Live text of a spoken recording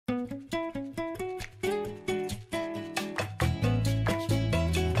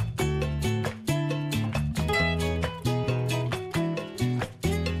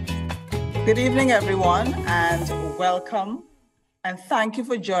Good evening, everyone, and welcome. And thank you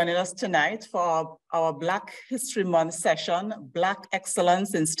for joining us tonight for our Black History Month session, Black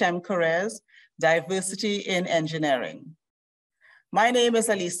Excellence in STEM Careers, Diversity in Engineering. My name is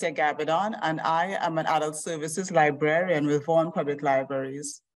Alicia Gabidon, and I am an Adult Services Librarian with Vaughan Public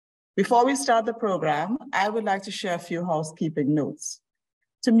Libraries. Before we start the program, I would like to share a few housekeeping notes.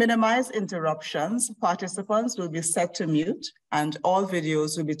 To minimize interruptions, participants will be set to mute and all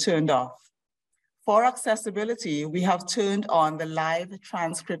videos will be turned off. For accessibility, we have turned on the live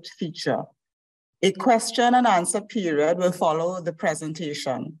transcript feature. A question and answer period will follow the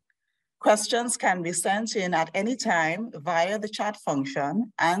presentation. Questions can be sent in at any time via the chat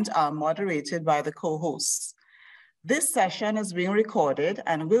function and are moderated by the co-hosts. This session is being recorded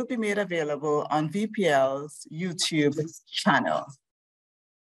and will be made available on VPL's YouTube channel.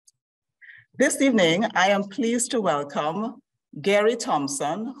 This evening, I am pleased to welcome Gary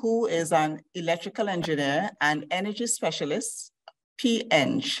Thompson, who is an electrical engineer and energy specialist,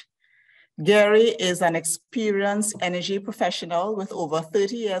 PEng. Gary is an experienced energy professional with over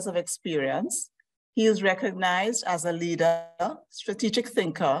 30 years of experience. He is recognized as a leader, strategic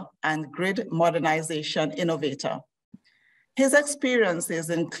thinker, and grid modernization innovator. His experiences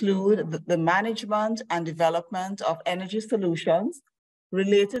include the management and development of energy solutions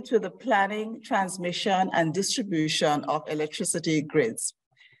related to the planning, transmission, and distribution of electricity grids.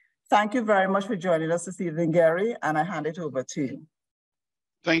 Thank you very much for joining us this evening, Gary, and I hand it over to you.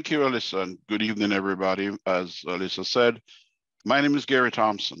 Thank you, Alyssa, and good evening, everybody. As Alyssa said, my name is Gary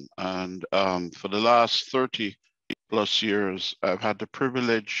Thompson, and for the last 30 plus years, I've had the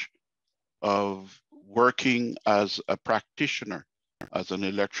privilege of working as a practitioner, as an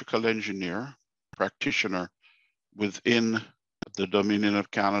electrical engineer practitioner within the Dominion of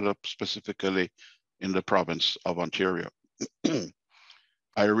Canada, specifically in the province of Ontario.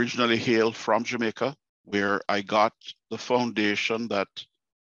 I originally hailed from Jamaica, where I got the foundation that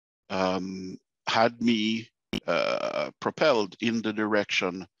had me propelled in the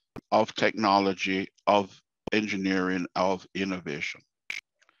direction of technology, of engineering, of innovation.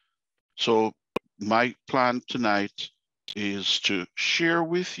 So my plan tonight is to share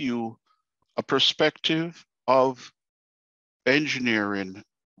with you a perspective of engineering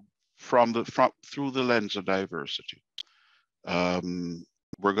through the lens of diversity.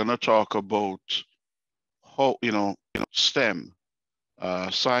 We're going to talk about how, STEM,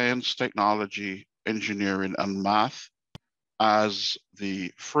 science, technology, engineering, and math as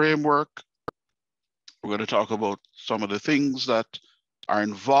the framework. We're going to talk about some of the things that are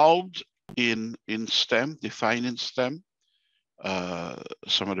involved in STEM, defining STEM,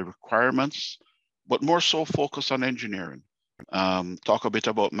 some of the requirements, but more so focus on engineering. Talk a bit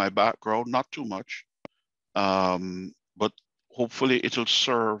about my background, not too much, but hopefully it'll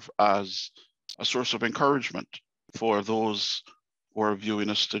serve as a source of encouragement for those who are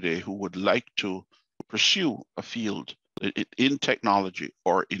viewing us today who would like to pursue a field in technology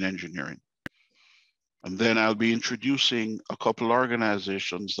or in engineering. And then I'll be introducing a couple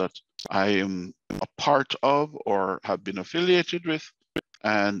organizations that I am a part of or have been affiliated with.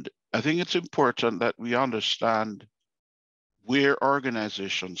 And I think it's important that we understand where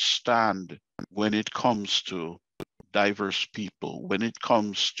organizations stand when it comes to diverse people, when it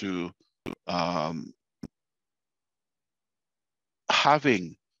comes to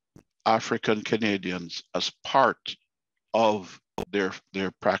having African Canadians as part of their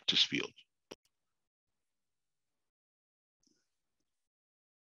practice field.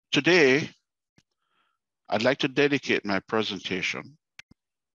 Today, I'd like to dedicate my presentation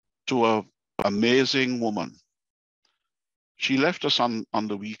to an amazing woman. She left us on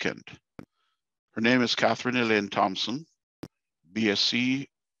the weekend. Her name is Catherine Elaine Thompson, BSc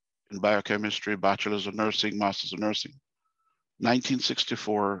in Biochemistry, Bachelor's of Nursing, Master's of Nursing,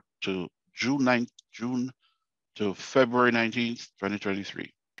 1964 to June to February 19th,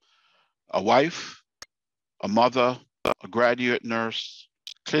 2023. A wife, a mother, a graduate nurse,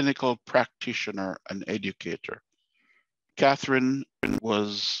 clinical practitioner, and educator. Catherine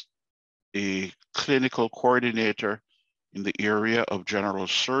was a clinical coordinator in the area of general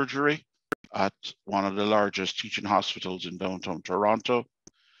surgery at one of the largest teaching hospitals in downtown Toronto.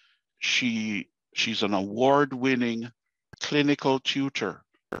 She's an award-winning clinical tutor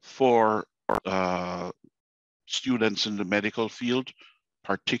for students in the medical field,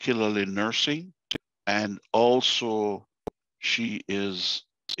 particularly nursing, and also she is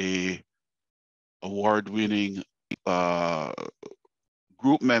a award-winning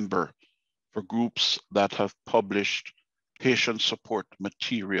group member for groups that have published patient support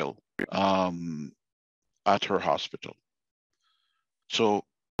material at her hospital. So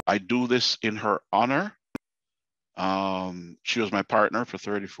I do this in her honor. She was my partner for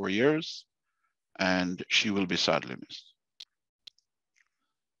 34 years, and she will be sadly missed.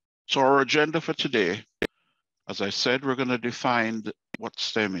 So our agenda for today, as I said, we're going to define what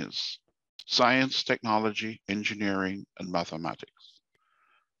STEM is: science, technology, engineering, and mathematics.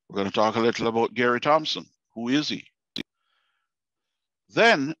 We're going to talk a little about Gary Thompson. Who is he?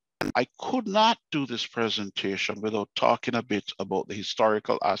 Then I could not do this presentation without talking a bit about the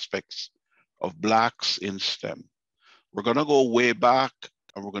historical aspects of Blacks in STEM. We're going to go way back,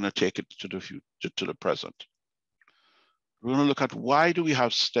 and we're going to take it to the future, to the present. We're going to look at, why do we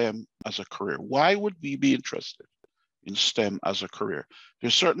have STEM as a career? Why would we be interested in STEM as a career?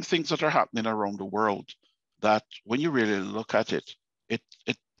 There's certain things that are happening around the world that, when you really look at it,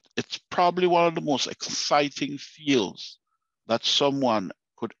 it's probably one of the most exciting fields that someone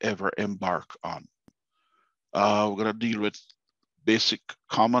could ever embark on. We're going to deal with basic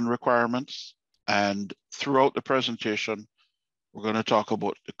common requirements, and throughout the presentation, we're going to talk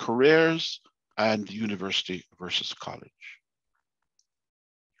about the careers and university versus college.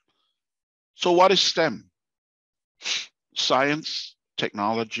 So what is STEM? Science,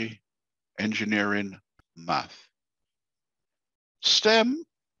 technology, engineering, math. STEM,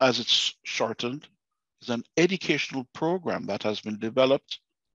 as it's shortened, is an educational program that has been developed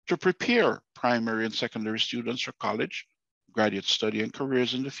to prepare primary and secondary students for college, graduate study, and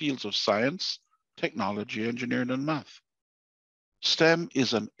careers in the fields of science, technology, engineering, and math. STEM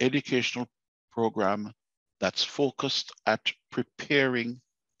is an educational program that's focused at preparing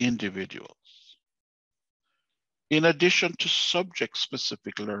individuals. In addition to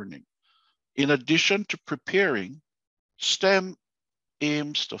subject-specific learning, in addition to preparing, STEM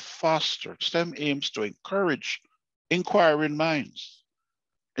aims to encourage inquiring minds,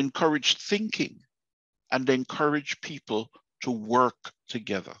 encourage thinking, and encourage people to work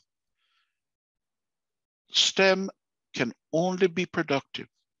together. STEM can only be productive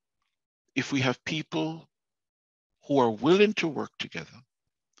if we have people who are willing to work together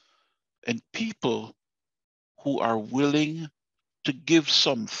and people who are willing to give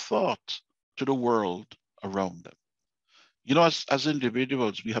some thought to the world around them. You know, as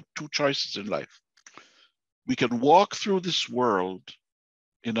individuals, we have two choices in life. We can walk through this world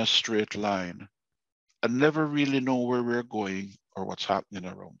in a straight line and never really know where we're going or what's happening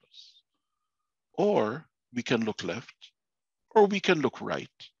around us. Or we can look left, or we can look right,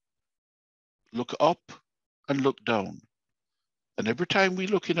 look up and look down. And every time we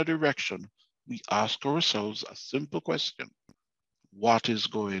look in a direction, we ask ourselves a simple question: what is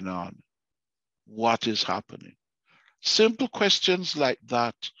going on? What is happening? Simple questions like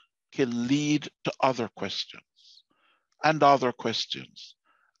that can lead to other questions and other questions.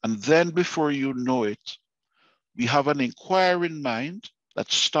 And then before you know it, we have an inquiring mind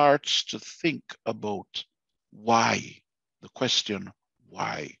that starts to think about why. The question,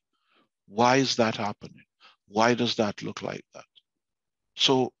 why? Why is that happening? Why does that look like that?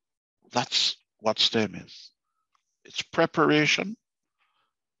 So that's what STEM is. It's preparation,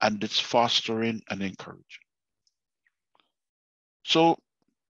 and it's fostering and encouraging. So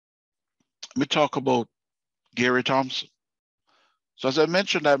let me talk about Gary Thompson. So as I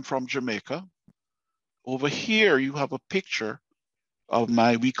mentioned, I'm from Jamaica. Over here, you have a picture of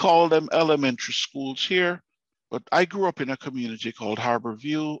we call them elementary schools here, but I grew up in a community called Harbor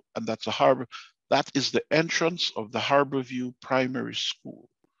View, and that is the entrance of the Harbor View Primary School.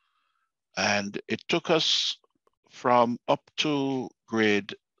 And it took us from up to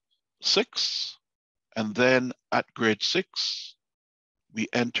grade 6, and then at grade 6, we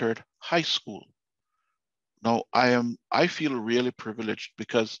entered high school. Now, I feel really privileged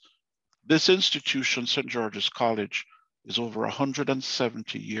because this institution, St. George's College, is over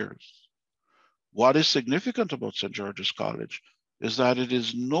 170 years. What is significant about St. George's College is that it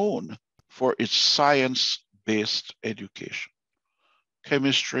is known for its science-based education: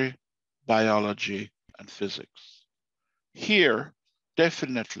 chemistry, biology, and physics. Here,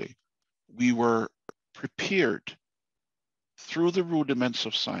 definitely, we were prepared through the rudiments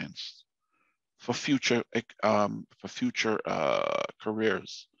of science for future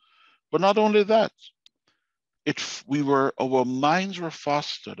careers. But not only that, our minds were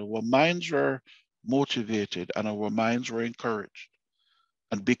fostered, our minds were motivated, and our minds were encouraged.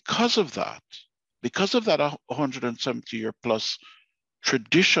 And because of that 170-year plus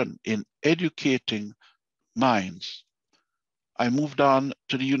tradition in educating minds, I moved on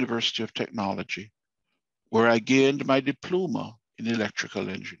to the University of Technology, where I gained my diploma in electrical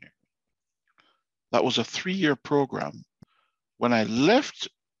engineering. That was a 3-year program. When I left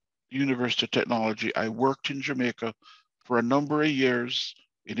University of Technology, I worked in Jamaica for a number of years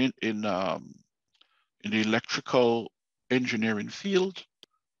in the electrical engineering field,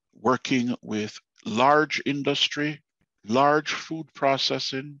 working with large industry, large food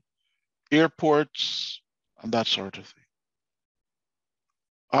processing, airports, and that sort of thing.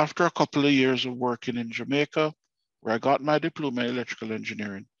 After a couple of years of working in Jamaica, where I got my diploma in electrical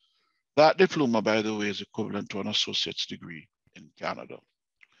engineering, that diploma, by the way, is equivalent to an associate's degree in Canada.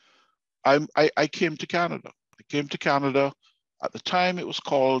 I came to Canada. I came to Canada. At the time, it was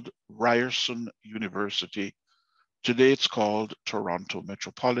called Ryerson University. Today, it's called Toronto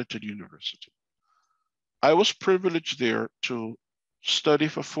Metropolitan University. I was privileged there to study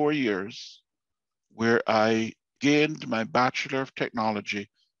for 4 years, where I gained my Bachelor of Technology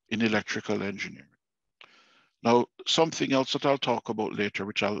in Electrical Engineering. Now, something else that I'll talk about later,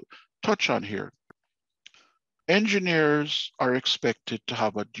 which I'll touch on here. Engineers are expected to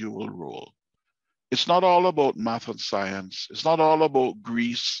have a dual role. It's not all about math and science. It's not all about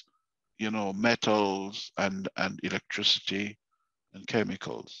grease, metals and electricity and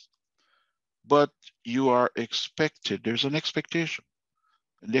chemicals. But you are expected, there's an expectation.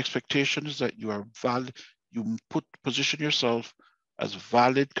 And the expectation is that you are valid, you position yourself as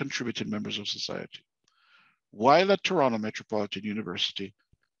valid contributing members of society. While at Toronto Metropolitan University,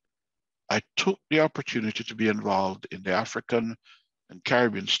 I took the opportunity to be involved in the African and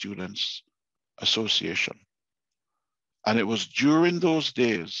Caribbean Students Association. And it was during those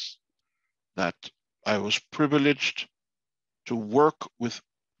days that I was privileged to work with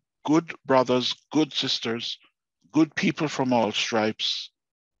good brothers, good sisters, good people from all stripes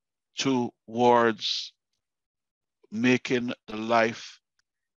towards making the life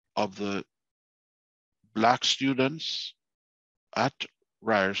of the Black students at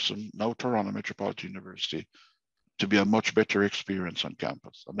Ryerson, now Toronto Metropolitan University, to be a much better experience on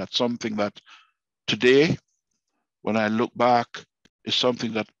campus. And that's something that today, when I look back, is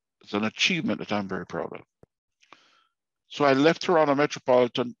something that is an achievement that I'm very proud of. So I left Toronto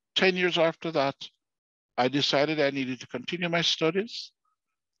Metropolitan. 10 years after that, I decided I needed to continue my studies.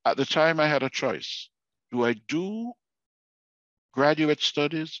 At the time, I had a choice. Do I do graduate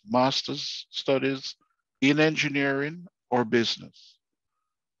studies, master's studies in engineering or business?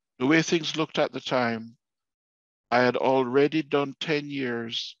 The way things looked at the time, I had already done 10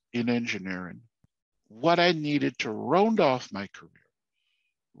 years in engineering. What I needed to round off my career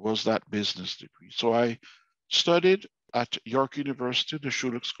was that business degree. So I studied at York University, the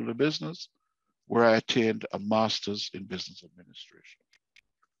Schulich School of Business, where I attained a master's in business administration.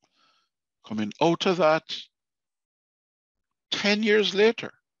 Coming out of that, 10 years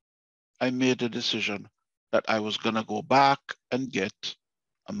later, I made a decision that I was going to go back and get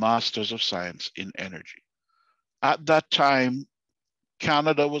a master's of science in energy. At that time,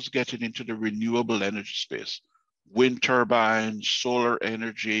 Canada was getting into the renewable energy space, wind turbines, solar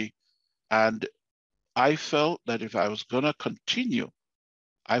energy, and I felt that if I was going to continue,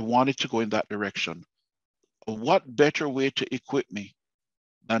 I wanted to go in that direction. What better way to equip me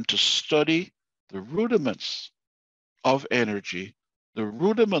than to study the rudiments of energy, the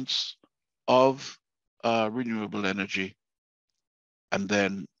rudiments of renewable energy, and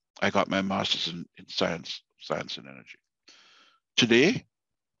then I got my master's in science and energy. Today,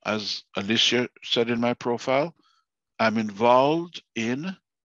 as Alicia said in my profile, I'm involved in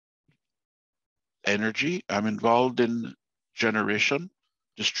energy. I'm involved in generation,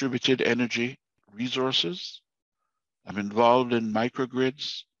 distributed energy resources. I'm involved in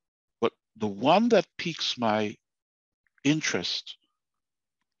microgrids. But the one that piques my interest,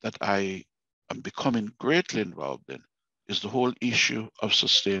 that I am becoming greatly involved in, is the whole issue of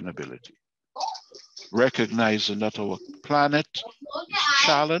sustainability. Recognizing that our planet is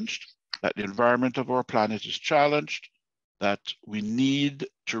challenged, that the environment of our planet is challenged, that we need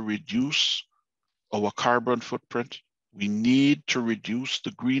to reduce our carbon footprint. We need to reduce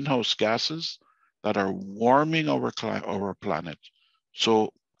the greenhouse gases that are warming our planet.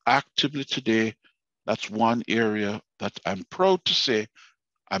 So actively today, that's one area that I'm proud to say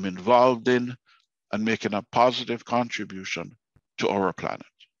I'm involved in and making a positive contribution to our planet.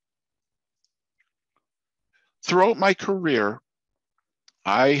 Throughout my career,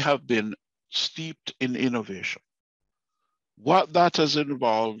 I have been steeped in innovation. What that has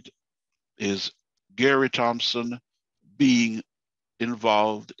involved is Gary Thompson being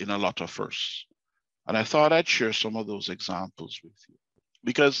involved in a lot of firsts. And I thought I'd share some of those examples with you.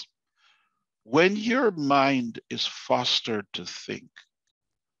 Because when your mind is fostered to think,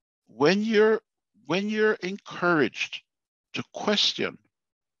 when you're encouraged to question,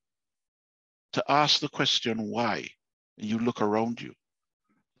 to ask the question why, and you look around you,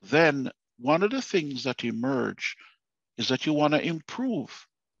 then one of the things that emerge is that you want to improve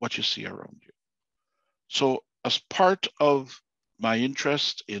what you see around you. So as part of my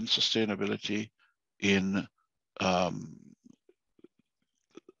interest in sustainability, in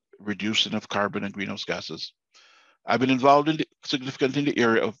reducing of carbon and greenhouse gases, I've been involved significantly in the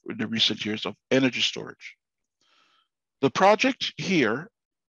area of in the recent years of energy storage. The project here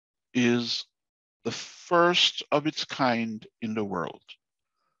is the first of its kind in the world.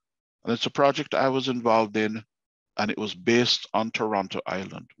 And it's a project I was involved in, and it was based on Toronto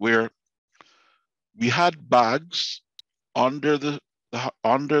Island, where we had bags under the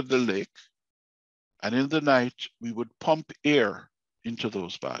lake, and in the night, we would pump air into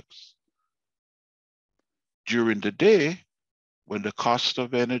those bags. During the day, when the cost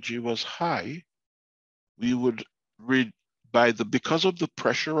of energy was high, we would because of the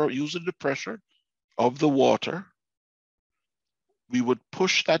pressure or using the pressure of the water, we would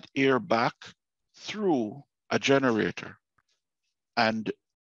push that air back through a generator and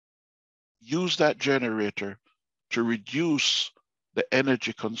use that generator to reduce the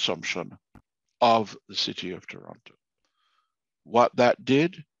energy consumption of the city of Toronto. What that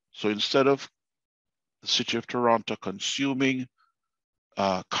did, so instead of the city of Toronto consuming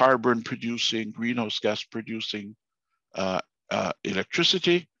carbon producing, greenhouse gas producing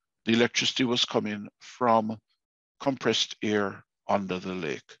electricity, the electricity was coming from compressed air under the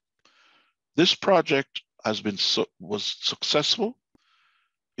lake. This project was successful.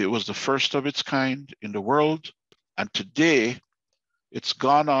 It was the first of its kind in the world, and today it's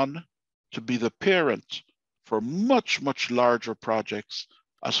gone on to be the parent for much, much larger projects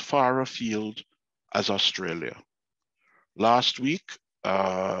as far afield as Australia. Last week,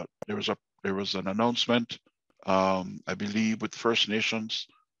 there was an announcement, I believe, with First Nations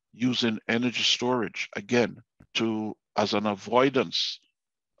using energy storage again as an avoidance,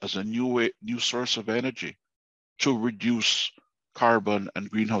 as a new source of energy to reduce carbon and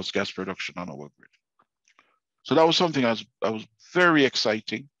greenhouse gas production on our grid. So that was something that was very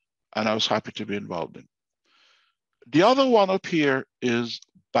exciting, and I was happy to be involved in. The other one up here is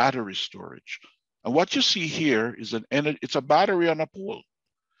battery storage. And what you see here is it's a battery on a pole.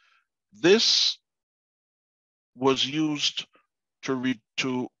 This was used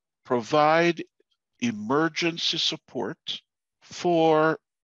to provide emergency support for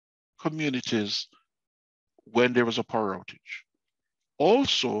communities when there was a power outage.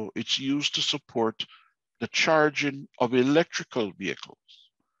 Also, it's used to support the charging of electrical vehicles.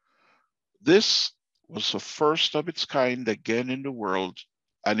 This was the first of its kind again in the world,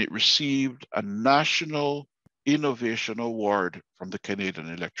 and it received a National Innovation Award from the Canadian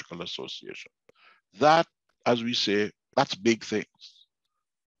Electrical Association. That, as we say, that's big things.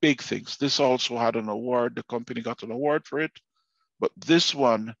 Big things. This also had an award. The company got an award for it. But this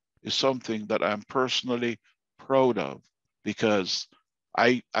one is something that I'm personally proud of, because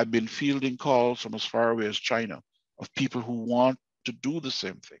I've been fielding calls from as far away as China of people who want to do the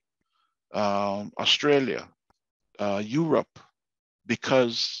same thing. Australia, Europe,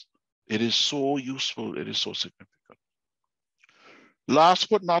 because it is so useful, it is so significant. Last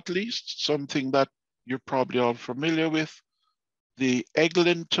but not least, something that you're probably all familiar with, the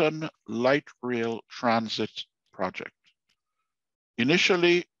Eglinton Light Rail Transit Project.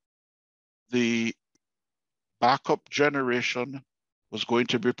 Initially, the backup generation was going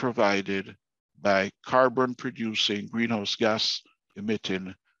to be provided by carbon producing, greenhouse gas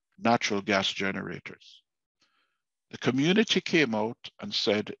emitting natural gas generators. The community came out and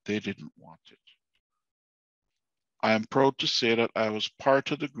said they didn't want it. I am proud to say that I was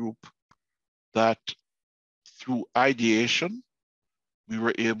part of the group that, through ideation, we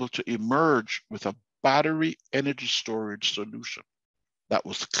were able to emerge with a battery energy storage solution that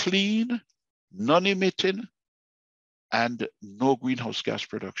was clean, non-emitting, and no greenhouse gas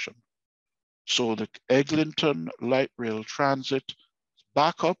production. So the Eglinton Light Rail Transit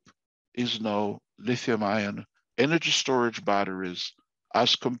backup is now lithium-ion energy storage batteries,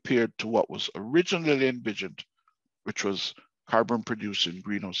 as compared to what was originally envisioned, which was carbon producing,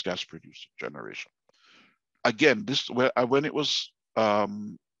 greenhouse gas producing generation. Again, this when it was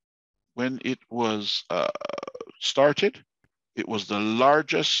started, it was the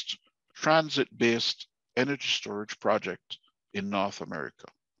largest transit-based energy storage project in North America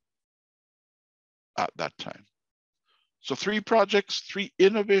at that time. So 3 projects, 3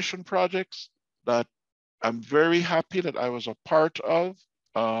 innovation projects that I'm very happy that I was a part of,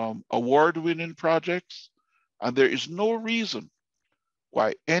 award-winning projects, and there is no reason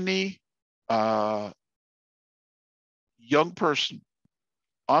why any young person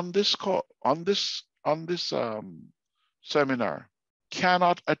on this seminar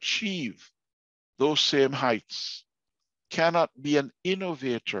cannot achieve those same heights cannot be an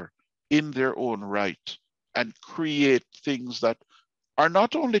innovator in their own right and create things that are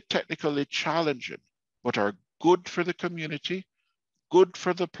not only technically challenging, but are good for the community, good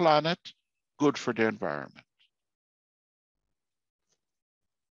for the planet, good for the environment.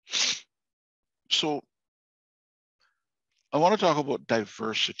 So I want to talk about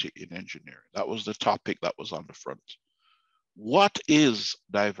diversity in engineering. That was the topic that was on the front. What is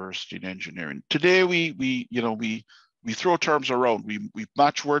diversity in engineering? Today we throw terms around, we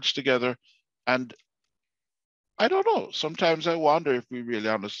match words together, and I don't know, sometimes I wonder if we really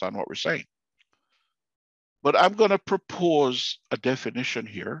understand what we're saying. But I'm going to propose a definition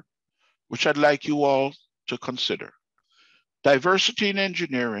here, which I'd like you all to consider. Diversity in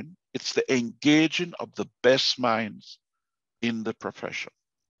engineering, it's the engaging of the best minds in the profession.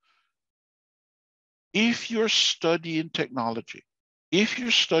 If you're studying technology, if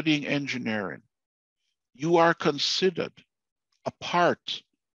you're studying engineering, you are considered a part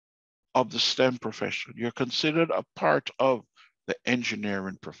of the STEM profession. You're considered a part of the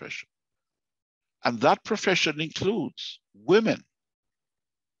engineering profession. And that profession includes women,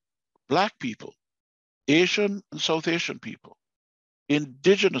 Black people, Asian and South Asian people,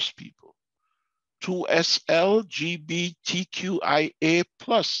 Indigenous people, 2S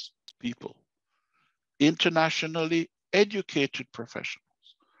LGBTQIA+ people, internationally educated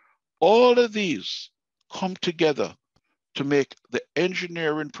professionals. All of these come together to make the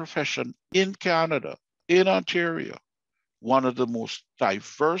engineering profession in Canada, in Ontario, one of the most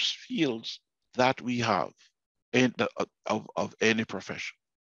diverse fields that we have of any profession.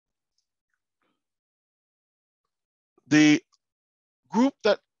 The group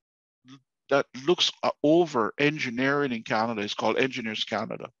that looks over engineering in Canada is called Engineers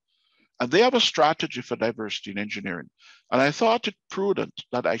Canada. And they have a strategy for diversity in engineering. And I thought it prudent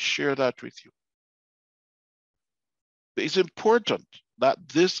that I share that with you. It's important that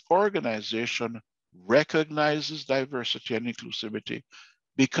this organization recognizes diversity and inclusivity,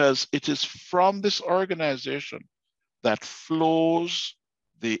 because it is from this organization that flows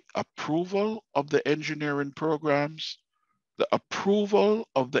the approval of the engineering programs, the approval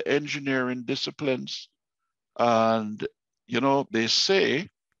of the engineering disciplines. And, they say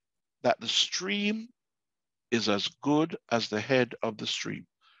that the stream is as good as the head of the stream.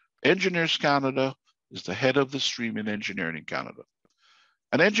 Engineers Canada is the head of the stream in engineering in Canada.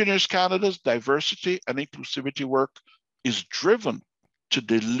 And Engineers Canada's diversity and inclusivity work is driven to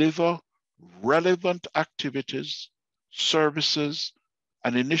deliver relevant activities, services,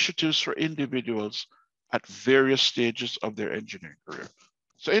 and initiatives for individuals at various stages of their engineering career.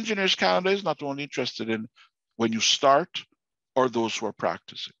 So Engineers Canada is not only interested in when you start or those who are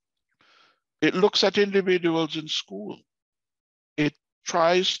practicing. It looks at individuals in school. It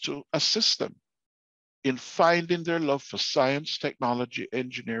tries to assist them in finding their love for science, technology,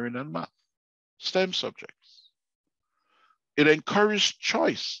 engineering, and math, STEM subjects. It encourages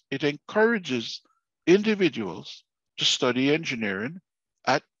choice. It encourages individuals to study engineering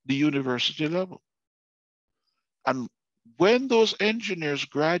at the university level. And when those engineers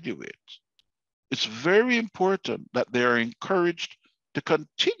graduate, it's very important that they are encouraged to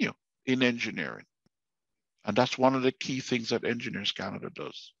continue in engineering. And that's one of the key things that Engineers Canada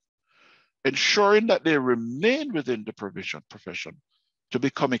does. Ensuring that they remain within the profession to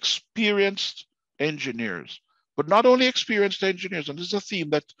become experienced engineers, but not only experienced engineers, and this is a theme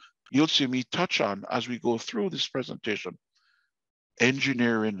that you'll see me touch on as we go through this presentation,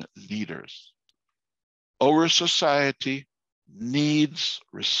 engineering leaders. Our society needs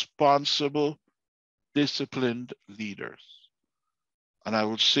responsible, disciplined leaders. And I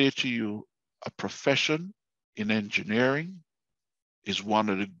will say to you, a profession in engineering is one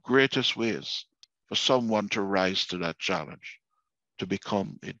of the greatest ways for someone to rise to that challenge, to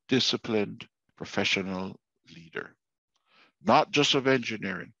become a disciplined professional leader, not just of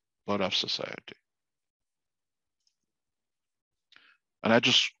engineering, but of society. And I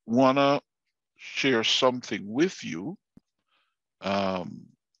just want to share something with you. My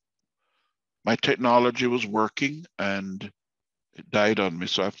technology was working and it died on me,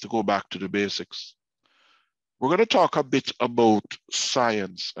 so I have to go back to the basics. We're going to talk a bit about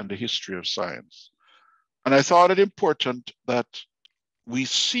science and the history of science. And I thought it important that we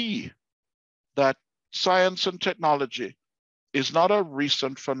see that science and technology is not a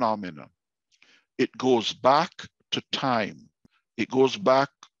recent phenomenon. It goes back to time. It goes back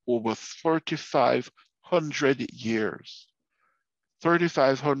over 3,500 years.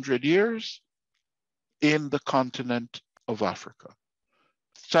 3,500 years in the continent of Africa.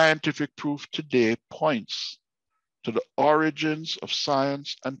 Scientific proof today points to the origins of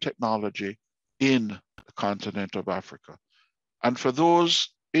science and technology in the continent of Africa. And for those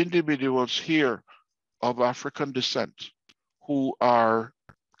individuals here of African descent who are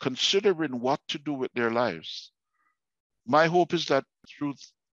considering what to do with their lives, my hope is that through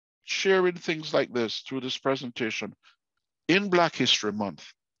sharing things like this, through this presentation in Black History Month,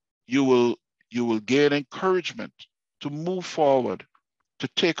 you will gain encouragement to move forward, to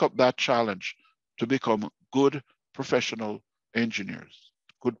take up that challenge, to become good professional engineers,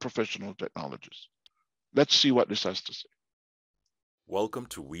 good professional technologists. Let's see what this has to say. Welcome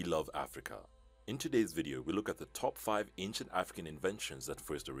to We Love Africa. In today's video, we look at the top 5 ancient African inventions that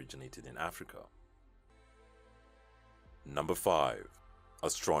first originated in Africa. Number 5.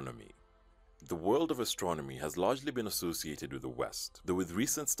 Astronomy. The world of astronomy has largely been associated with the West, though with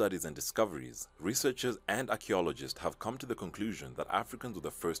recent studies and discoveries, researchers and archaeologists have come to the conclusion that Africans were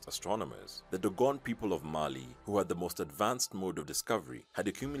the first astronomers. The Dogon people of Mali, who had the most advanced mode of discovery, had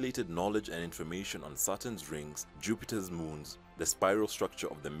accumulated knowledge and information on Saturn's rings, Jupiter's moons, the spiral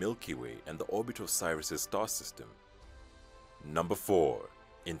structure of the Milky Way, and the orbit of Sirius's star system. Number 4.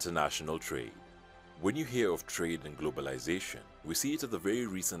 International trade. When you hear of trade and globalization, we see it as a very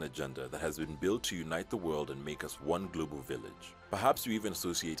recent agenda that has been built to unite the world and make us one global village. Perhaps you even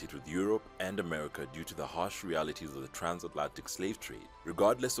associate it with Europe and America due to the harsh realities of the transatlantic slave trade.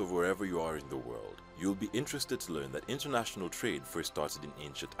 Regardless of wherever you are in the world, you'll be interested to learn that international trade first started in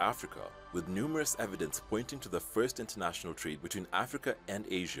ancient Africa, with numerous evidence pointing to the first international trade between Africa and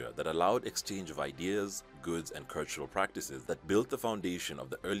Asia that allowed exchange of ideas, goods, and cultural practices that built the foundation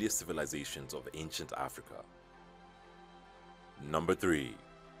of the earliest civilizations of ancient Africa. Number 3.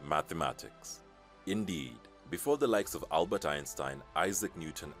 Mathematics. Indeed, before the likes of Albert Einstein, Isaac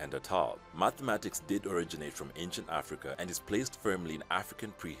Newton, and et al., mathematics did originate from ancient Africa and is placed firmly in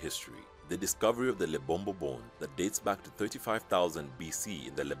African prehistory. The discovery of the Lebombo bone that dates back to 35,000 BC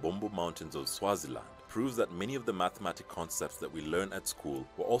in the Lebombo Mountains of Swaziland proves that many of the mathematic concepts that we learn at school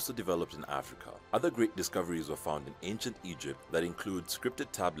were also developed in Africa. Other great discoveries were found in ancient Egypt that include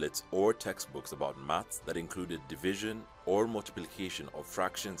scripted tablets or textbooks about maths that included division or multiplication of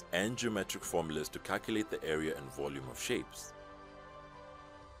fractions and geometric formulas to calculate the area and volume of shapes.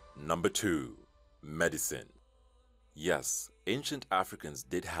 Number 2. Medicine. Yes, ancient Africans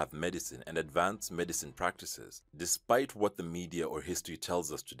did have medicine and advanced medicine practices, despite what the media or history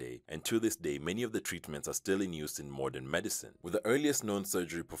tells us today, and to this day many of the treatments are still in use in modern medicine. With the earliest known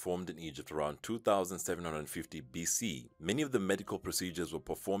surgery performed in Egypt around 2750 BC, many of the medical procedures were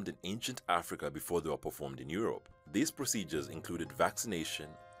performed in ancient Africa before they were performed in Europe. These procedures included vaccination,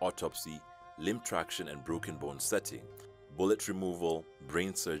 autopsy, limb traction and broken bone setting, bullet removal,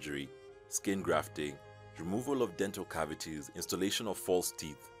 brain surgery, skin grafting, removal of dental cavities, installation of false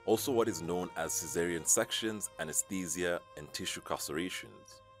teeth, also what is known as cesarean sections, anesthesia, and tissue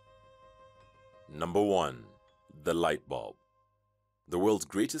lacerations. Number 1. The light bulb. The world's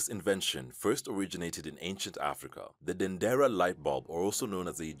greatest invention first originated in ancient Africa. The Dendera light bulb, or also known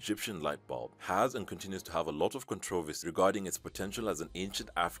as the Egyptian light bulb, has and continues to have a lot of controversy regarding its potential as an ancient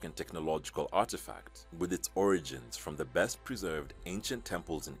African technological artifact, with its origins from the best preserved ancient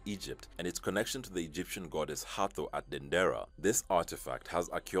temples in Egypt and its connection to the Egyptian goddess Hathor at Dendera. This artifact has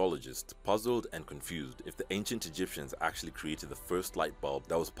archaeologists puzzled and confused if the ancient Egyptians actually created the first light bulb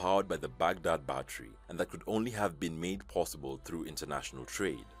that was powered by the Baghdad battery, and that could only have been made possible through international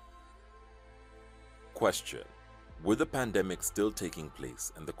trade. Question: with the pandemic still taking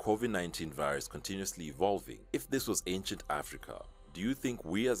place and the COVID-19 virus continuously evolving, if this was ancient Africa, do you think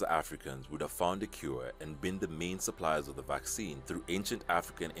we as Africans would have found a cure and been the main suppliers of the vaccine through ancient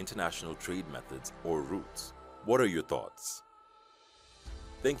African international trade methods or routes? What are your thoughts?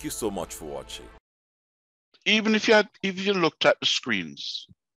 Thank you so much for watching. Even if you looked at the screens,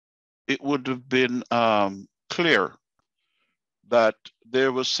 it would have been clear that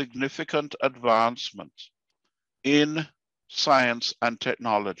there was significant advancement in science and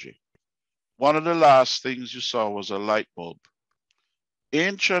technology. One of the last things you saw was a light bulb.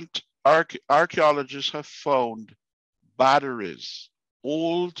 Ancient archaeologists have found batteries,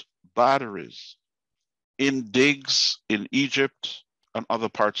 old batteries, in digs in Egypt and other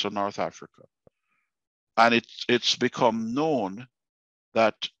parts of North Africa. And it's become known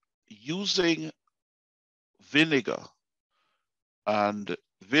that using vinegar, and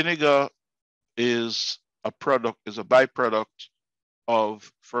vinegar is a byproduct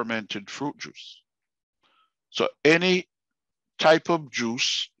of fermented fruit juice. So any type of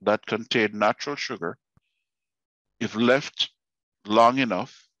juice that contained natural sugar, if left long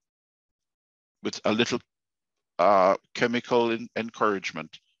enough with a little chemical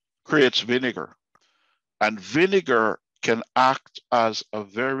encouragement, creates vinegar. And vinegar can act as a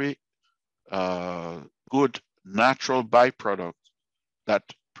very good natural byproduct that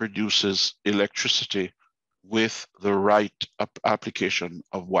produces electricity with the right application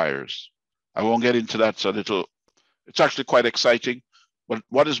of wires. I won't get into that. It's actually quite exciting. But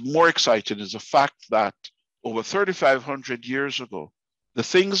what is more exciting is the fact that over 3,500 years ago, the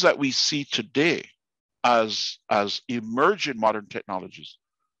things that we see today as emerging modern technologies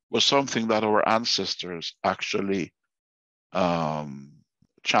was something that our ancestors actually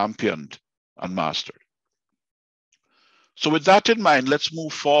championed and mastered. So with that in mind, let's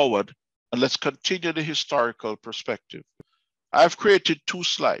move forward and let's continue the historical perspective. I've created 2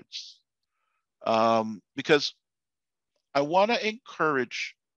 slides because I want to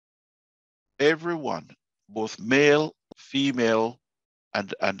encourage everyone, both male, female,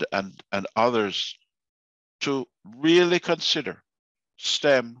 and others, to really consider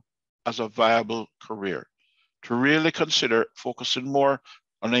STEM as a viable career, to really consider focusing more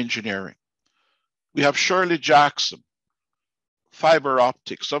on engineering. We have Shirley Jackson, fiber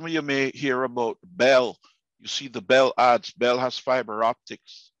optics. Some of you may hear about Bell. You see the Bell ads. Bell has fiber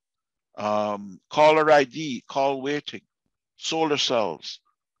optics. Caller ID, call waiting, solar cells.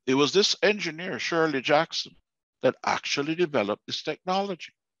 It was this engineer, Shirley Jackson, that actually developed this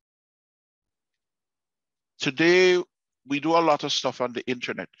technology. Today, we do a lot of stuff on the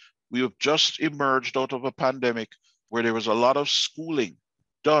internet. We have just emerged out of a pandemic where there was a lot of schooling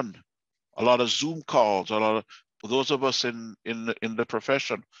done, a lot of Zoom calls, a lot of, for those of us in the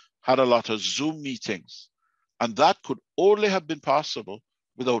profession, had a lot of Zoom meetings. And that could only have been possible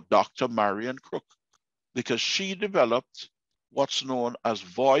without Dr. Marion Crook, because she developed what's known as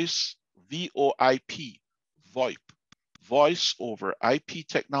voice, VoIP, VoIP, voice over IP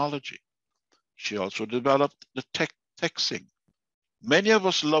technology. She also developed the texting. Many of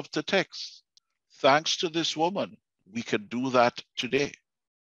us love to text. Thanks to this woman, we can do that today.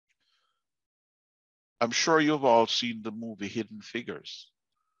 I'm sure you've all seen the movie Hidden Figures.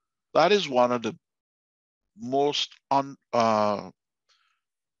 That is one of the most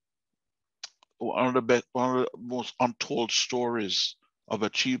most untold stories of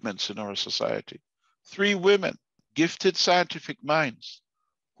achievements in our society. 3 women, gifted scientific minds,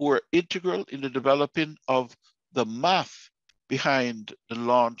 who were integral in the developing of the math behind the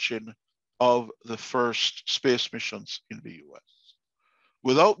launching of the first space missions in the US.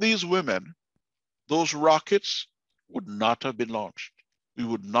 Without these women, those rockets would not have been launched. We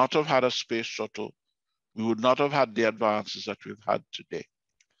would not have had a space shuttle. We would not have had the advances that we've had today.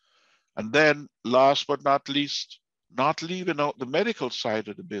 And then last but not least, not leaving out the medical side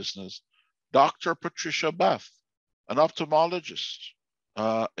of the business, Dr. Patricia Bath, an ophthalmologist,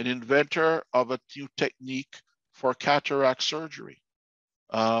 an inventor of a new technique for cataract surgery.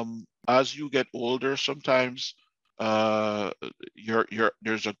 As you get older, sometimes there's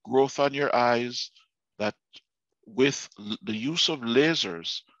a growth on your eyes that with the use of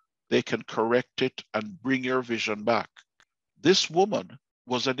lasers, they can correct it and bring your vision back. This woman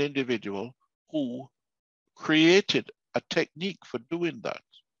was an individual who created a technique for doing that.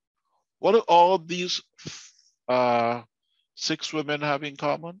 What do all these 6 women have in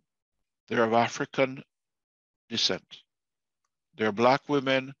common? They're of African descent. They're Black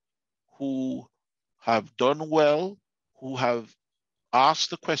women who have done well, who have asked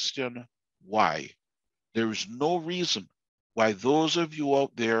the question, why? There is no reason why those of you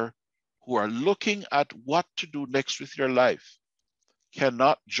out there who are looking at what to do next with your life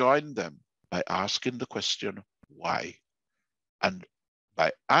cannot join them by asking the question, why? And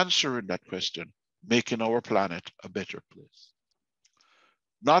by answering that question, making our planet a better place.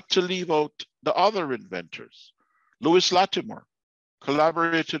 Not to leave out the other inventors. Louis Latimer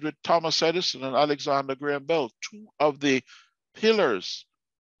collaborated with Thomas Edison and Alexander Graham Bell, 2 of the pillars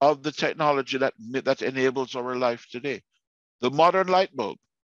of the technology that enables our life today. The modern light bulb,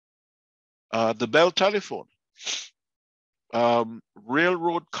 the Bell telephone,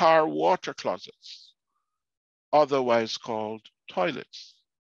 railroad car water closets, otherwise called toilets.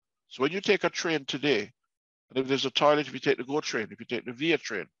 So when you take a train today, and if there's a toilet, if you take the GO train, if you take the VIA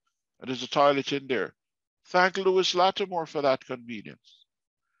train, and there's a toilet in there, thank Louis Latimer for that convenience.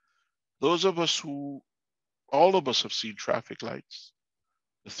 Those of us all of us have seen traffic lights.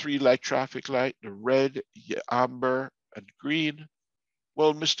 The 3-light traffic light, the red, amber, and green.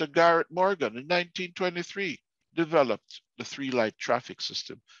 Well, Mr. Garrett Morgan in 1923 developed the 3-light traffic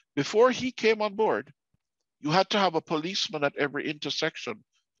system. Before he came on board, you had to have a policeman at every intersection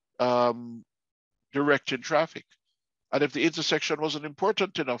directing traffic. And if the intersection wasn't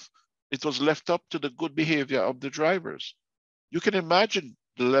important enough, it was left up to the good behavior of the drivers. You can imagine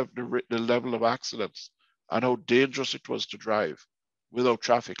the level of accidents and how dangerous it was to drive without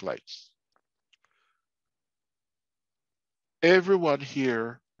traffic lights. Everyone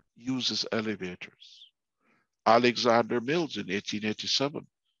here uses elevators. Alexander Mills in 1887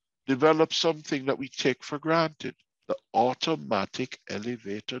 developed something that we take for granted, the automatic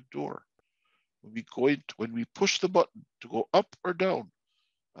elevator door. When we push the button to go up or down,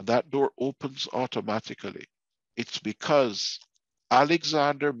 and that door opens automatically, it's because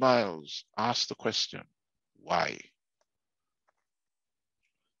Alexander Miles asked the question, why?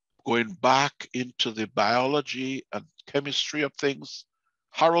 Going back into the biology and chemistry of things,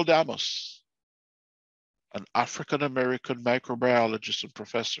 Harold Amos, an African-American microbiologist and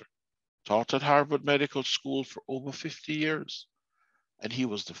professor, taught at Harvard Medical School for over 50 years, and he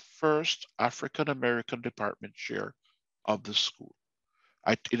was the first African-American department chair of the school.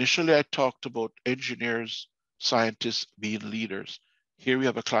 Initially, I talked about engineers, scientists being leaders. Here we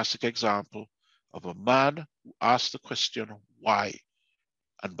have a classic example of a man who asked the question, why?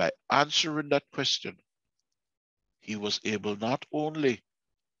 And by answering that question, he was able not only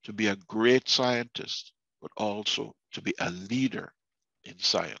to be a great scientist, but also to be a leader in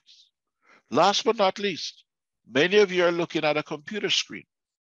science. Last but not least, many of you are looking at a computer screen.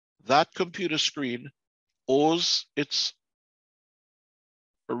 That computer screen owes its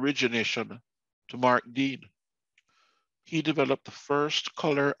origination to Mark Dean. He developed the first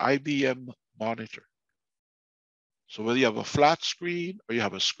color IBM monitor. So whether you have a flat screen or you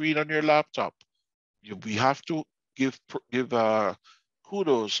have a screen on your laptop, we have to give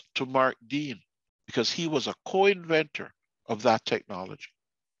kudos to Mark Dean because he was a co-inventor of that technology.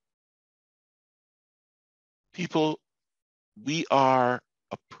 People, we are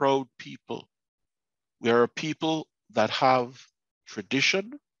a proud people. We are a people that have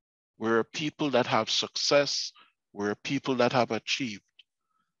tradition. We're a people that have success. We're a people that have achieved.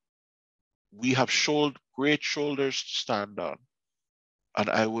 We have great shoulders to stand on. And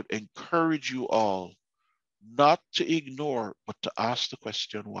I would encourage you all not to ignore, but to ask the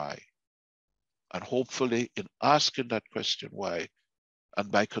question why. And hopefully in asking that question why, and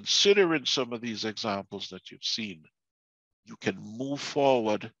by considering some of these examples that you've seen, you can move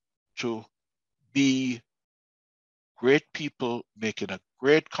forward to be great people making a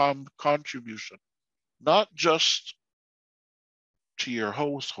great contribution, not just to your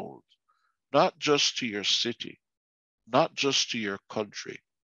household, not just to your city, not just to your country,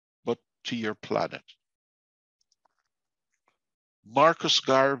 but to your planet. Marcus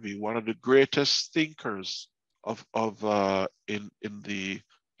Garvey, one of the greatest thinkers in the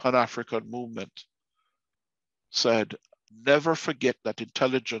Pan-African movement, said, never forget that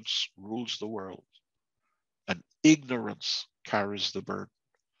intelligence rules the world and ignorance carries the burden.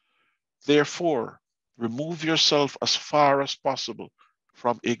 Therefore, remove yourself as far as possible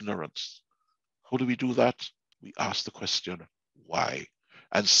from ignorance. How do we do that? We ask the question, why?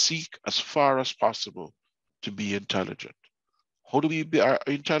 And seek as far as possible to be intelligent. How do we be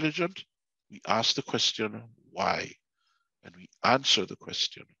intelligent? We ask the question, why? And we answer the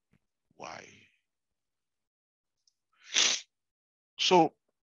question, why? So,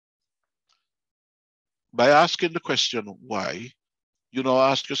 by asking the question, why, you know,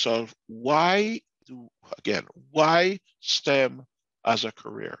 ask yourself, why STEM as a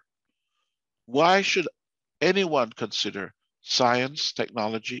career? Why should anyone consider science,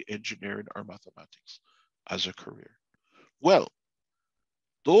 technology, engineering, or mathematics as a career? Well,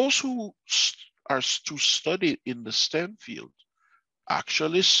 those who are to study in the STEM field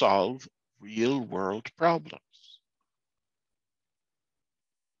actually solve real-world problems.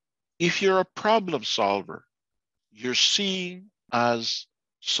 If you're a problem solver, you're seen as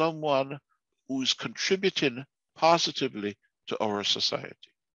someone who is contributing positively to our society.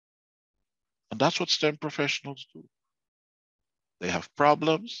 And that's what STEM professionals do. They have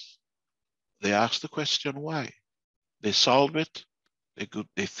problems, they ask the question why. They solve it,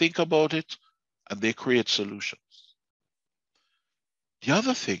 they think about it, and they create solutions. The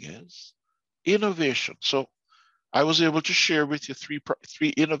other thing is innovation. So I was able to share with you three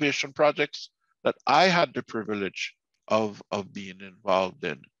innovation projects that I had the privilege of being involved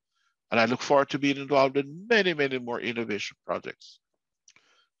in. And I look forward to being involved in many, many more innovation projects.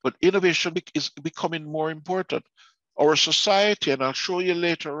 But innovation is becoming more important. Our society, and I'll show you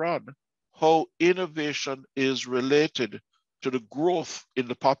later on, how innovation is related to the growth in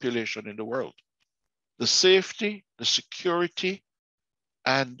the population in the world. The safety, the security,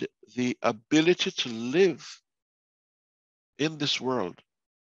 and the ability to live in this world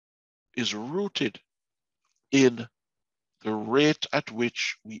is rooted in the rate at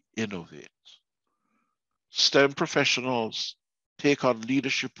which we innovate. STEM professionals take on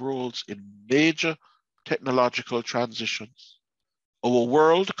leadership roles in major technological transitions. Our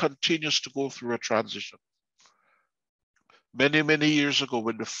world continues to go through a transition. Many, many years ago,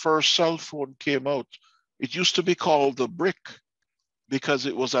 when the first cell phone came out, it used to be called the brick because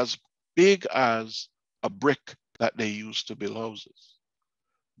it was as big as a brick that they used to build houses.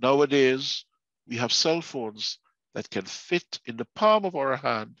 Nowadays, we have cell phones that can fit in the palm of our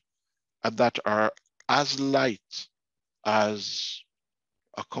hand and that are as light as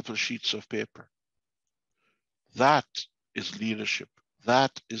a couple of sheets of paper. That is leadership.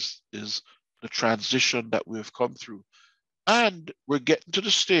 That is the transition that we've come through. And we're getting to the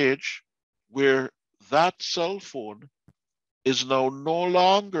stage where that cell phone is now no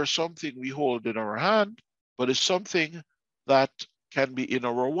longer something we hold in our hand, but is something that can be in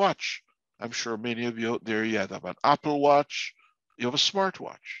our watch. I'm sure many of you out there, you have an Apple Watch, you have a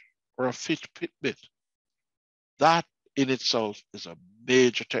smartwatch, or a Fitbit. That in itself is a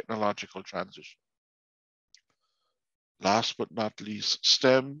major technological transition. Last but not least,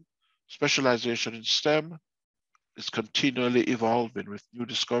 STEM, specialization in STEM is continually evolving with new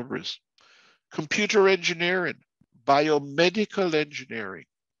discoveries. Computer engineering, biomedical engineering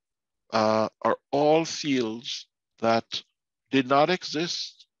are all fields that did not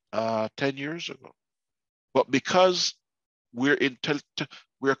exist 10 years ago. But because we're in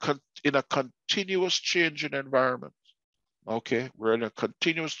a continuous changing environment, okay? We're in a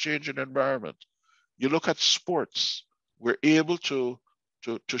continuous changing environment. You look at sports, we're able to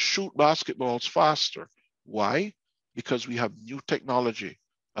shoot basketballs faster. Why? Because we have new technology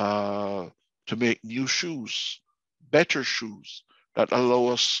to make new shoes, better shoes that allow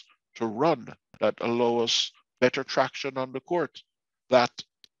us to run, that allow us better traction on the court, that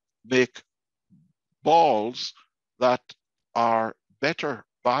make balls that are better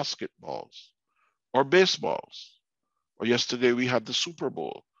basketballs or baseballs. Or yesterday we had the Super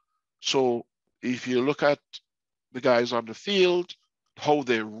Bowl. So if you look at the guys on the field, how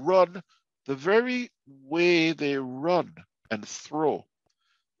they run, the very way they run and throw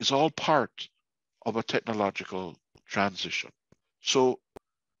is all part of a technological transition. So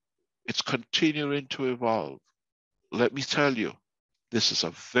it's continuing to evolve. Let me tell you, this is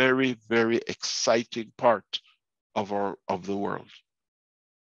a very, very exciting part of the world.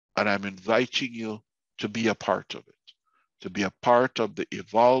 And I'm inviting you to be a part of it, to be a part of the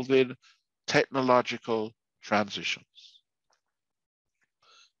evolving technological transitions.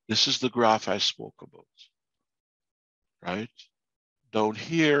 This is the graph I spoke about, right? Down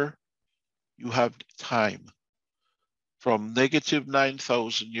here, you have time from negative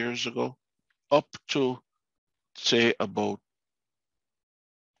 9,000 years ago up to, say, about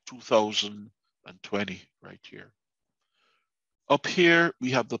 2020 right here. Up here,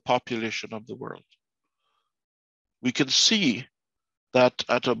 we have the population of the world. We can see that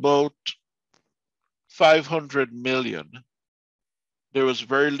at about 500 million, there was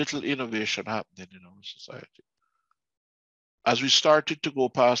very little innovation happening in our society. As we started to go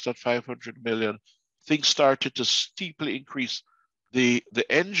past that 500 million, things started to steeply increase. The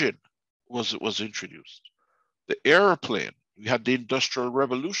engine was introduced. The airplane, we had the Industrial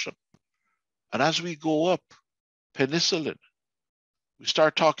Revolution. And as we go up, penicillin, we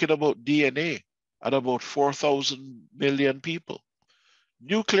start talking about DNA at about 4,000 million people.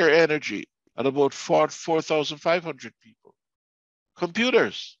 Nuclear energy at about 4,500 people.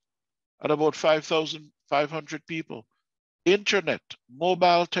 Computers at about 5,500 people. Internet,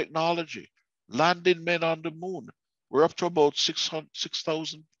 mobile technology, landing men on the moon. We're up to about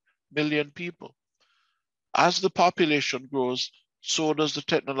 6,000 million people. As the population grows, so does the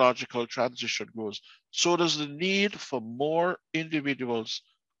technological transition grows. So does the need for more individuals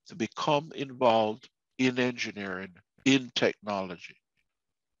to become involved in engineering, in technology.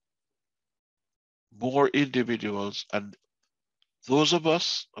 More individuals, and those of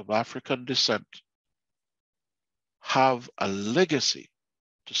us of African descent have a legacy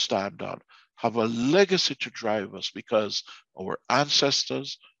to stand on, have a legacy to drive us because our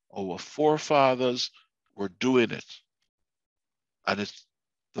ancestors, our forefathers were doing it. And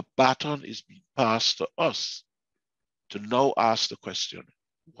the baton is being passed to us to now ask the question,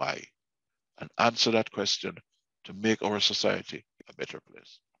 why? And answer that question to make our society a better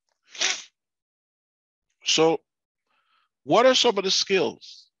place. So, what are some of the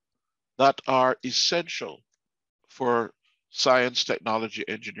skills that are essential for science, technology,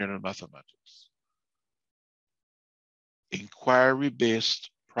 engineering, and mathematics? Inquiry-based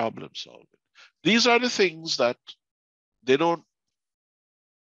problem solving. These are the things that you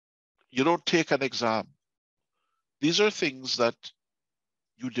don't take an exam. These are things that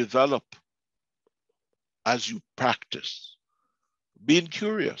you develop as you practice. Being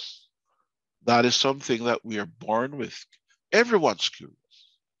curious, that is something that we are born with. Everyone's curious,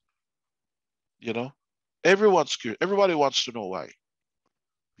 you know? Everyone's curious. Everybody wants to know why.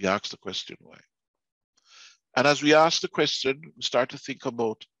 We ask the question why. And as we ask the question, we start to think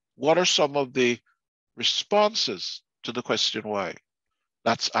about what are some of the responses to the question why.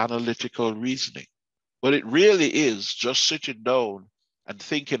 That's analytical reasoning. But it really is just sitting down and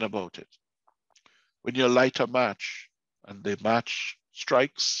thinking about it. When you light a match and the match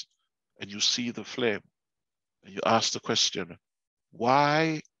strikes and you see the flame and you ask the question,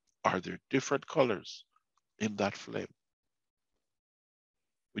 why are there different colors in that flame?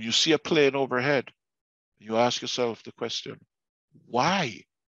 When you see a plane overhead, you ask yourself the question, why?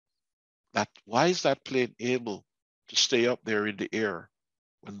 Why is that plane able to stay up there in the air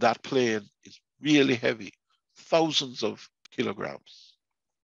when that plane is really heavy, thousands of kilograms?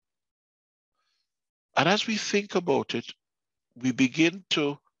 And as we think about it, we begin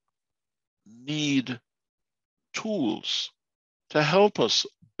to need tools to help us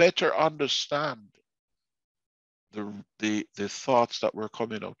better understand the thoughts that we're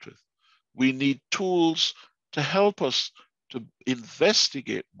coming out with. We need tools to help us to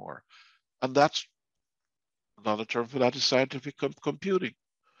investigate more. And that's another term for that is scientific computing.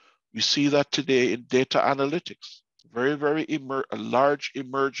 We see that today in data analytics, a large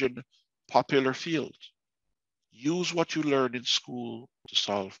emerging popular field. Use what you learn in school to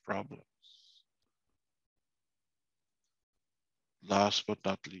solve problems. Last but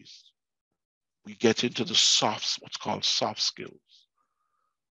not least, we get into the what's called soft skills.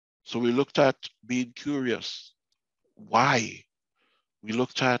 So we looked at being curious. Why? We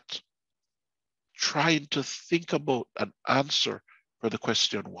looked at trying to think about an answer for the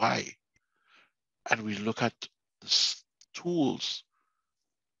question why. And we look at the tools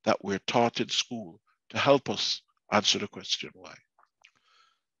that we're taught in school to help us answer the question why.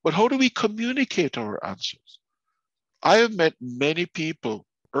 But how do we communicate our answers? I have met many people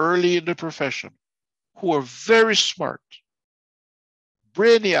early in the profession who are very smart,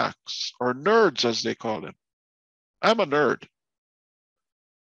 brainiacs or nerds as they call them. I'm a nerd.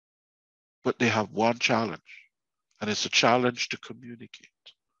 But they have one challenge, and it's a challenge to communicate.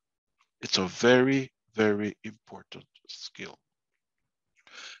 It's a very, very important skill.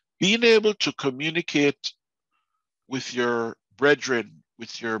 Being able to communicate with your brethren,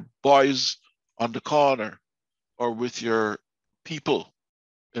 with your boys on the corner, or with your people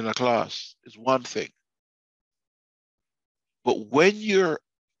in a class is one thing. But when you're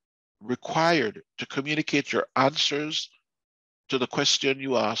required to communicate your answers to the question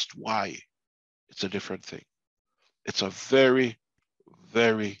you asked, why, it's a different thing. It's a very,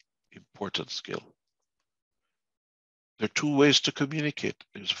 very important skill. There are two ways to communicate.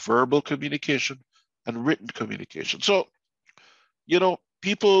 There's verbal communication and written communication. So, you know,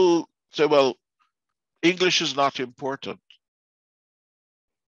 people say, well, English is not important.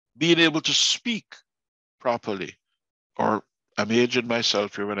 Being able to speak properly, or I'm aging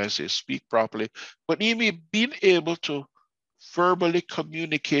myself here when I say speak properly, but even being able to verbally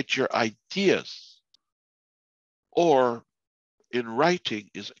communicate your ideas or in writing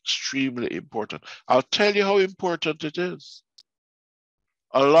is extremely important. I'll tell you how important it is.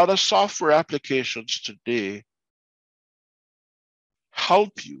 A lot of software applications today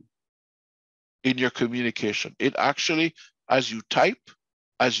help you in your communication. It actually, as you type,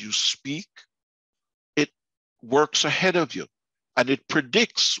 as you speak, it works ahead of you and it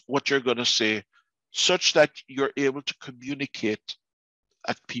predicts what you're going to say such that you're able to communicate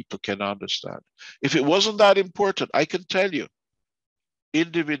and people can understand. If it wasn't that important, I can tell you,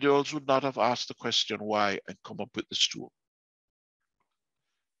 individuals would not have asked the question why and come up with this tool.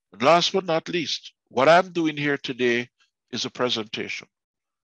 And last but not least, what I'm doing here today is a presentation.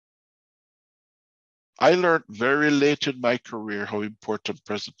 I learned very late in my career how important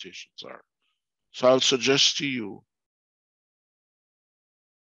presentations are. So I'll suggest to you,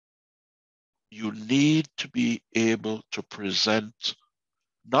 you need to be able to present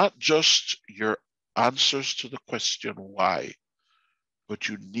not just your answers to the question why, but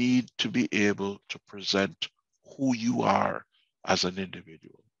you need to be able to present who you are as an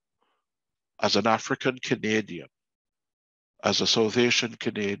individual, as an African Canadian, as a South Asian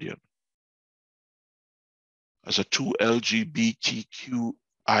Canadian, as a 2 LGBTQIA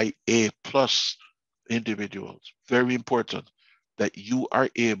plus individuals. Very important that you are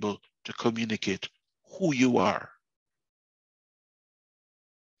able to communicate who you are.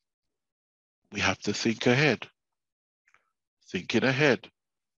 We have to think ahead. Thinking ahead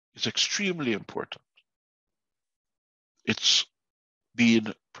is extremely important. It's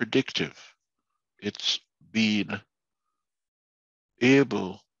being predictive. It's being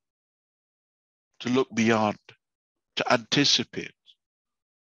able to look beyond, to anticipate,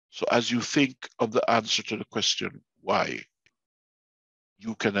 So as you think of the answer to the question, why,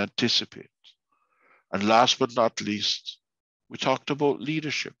 you can anticipate. And last but not least, we talked about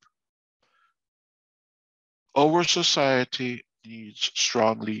leadership. Our society needs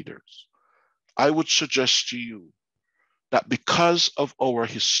strong leaders. I would suggest to you that because of our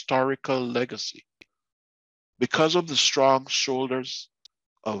historical legacy, because of the strong shoulders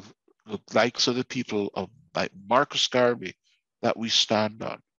of the likes of the people of like Marcus Garvey that we stand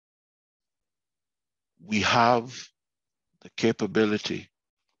on, we have the capability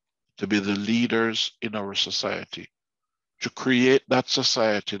to be the leaders in our society, to create that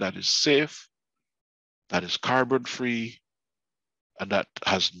society that is safe, that is carbon free, and that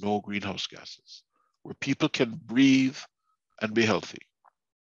has no greenhouse gases, where people can breathe and be healthy.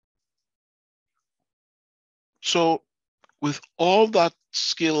 So with all that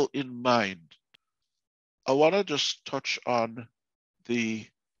skill in mind, I want to just touch on the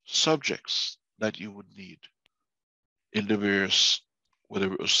subjects that you would need in the various,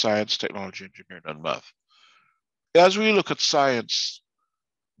 whether it was science, technology, engineering, and math. As we look at science,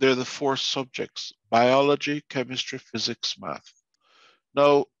 there are the 4 subjects: biology, chemistry, physics, math.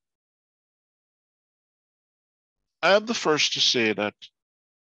 Now, I am the first to say that,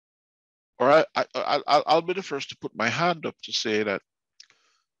 or I'll be the first to put my hand up to say that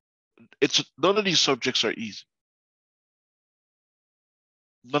none of these subjects are easy.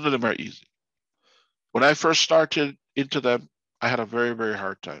 None of them are easy. When I first started into them, I had a very, very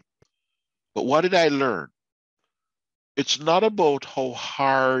hard time. But what did I learn? It's not about how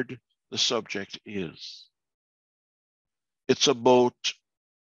hard the subject is. It's about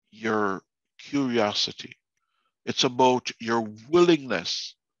your curiosity. It's about your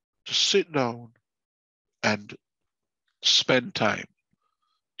willingness to sit down and spend time.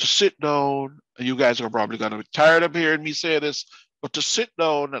 To sit down, and you guys are probably going to be tired of hearing me say this, but to sit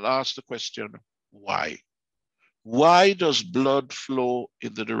down and ask the question, why? Why does blood flow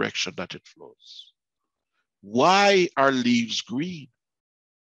in the direction that it flows? Why are leaves green?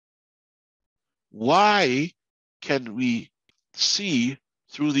 Why can we see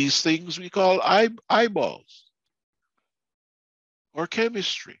through these things we call eyeballs? Or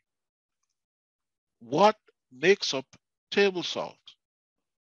chemistry? What makes up table salt?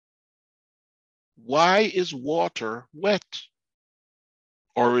 Why is water wet?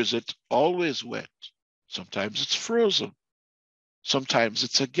 Or is it always wet? Sometimes it's frozen. Sometimes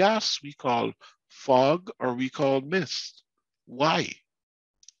it's a gas we call fog or we call mist. Why?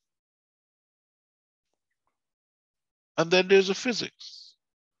 And then there's a physics.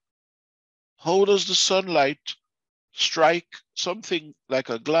 How does the sunlight strike something like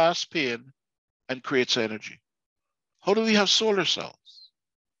a glass pane and creates energy? How do we have solar cells?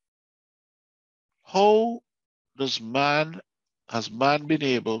 How has man been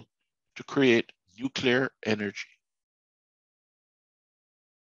able to create nuclear energy?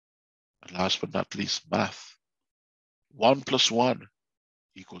 And last but not least, math. 1 + 1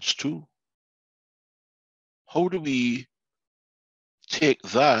 = 2. How do we take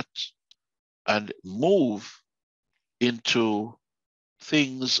that and move into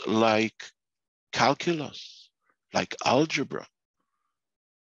things like calculus, like algebra?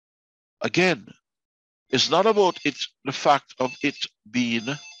 Again, it's not about the fact of it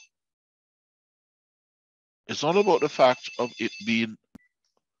being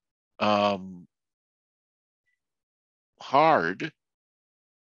hard,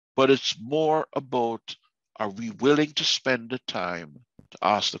 but it's more about, are we willing to spend the time to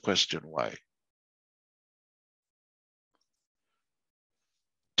ask the question why?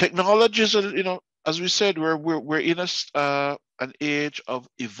 Technology is, as we said, we're in an age of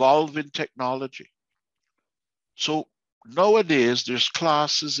evolving technology. So nowadays there's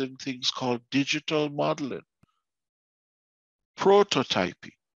classes in things called digital modeling,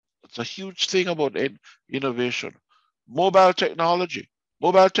 prototyping. It's a huge thing about innovation. Mobile technology,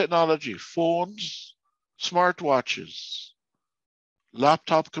 phones, smartwatches,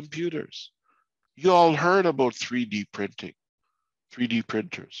 laptop computers. You all heard about 3D printing, 3D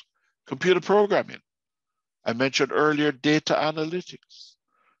printers, computer programming. I mentioned earlier data analytics,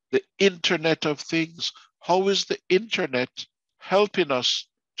 the Internet of Things. How is the Internet helping us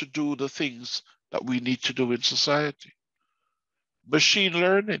to do the things that we need to do in society? Machine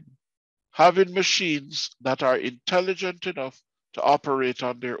learning, having machines that are intelligent enough to operate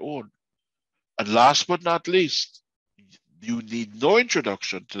on their own. And last but not least, you need no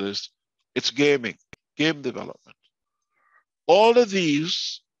introduction to this, it's gaming, game development. All of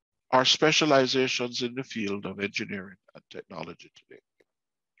these are specializations in the field of engineering and technology today.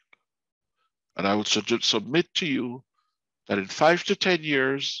 And I would submit to you that in 5 to 10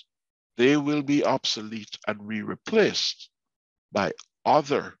 years, they will be obsolete and replaced by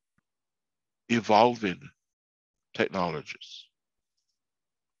other evolving technologies.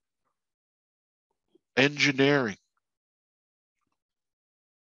 Engineering.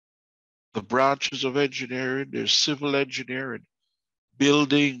 The branches of engineering, there's civil engineering,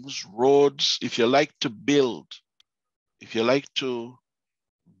 buildings, roads. If you like to build, if you like to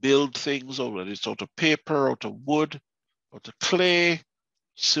build things, whether it's out of paper, out of wood, out of clay,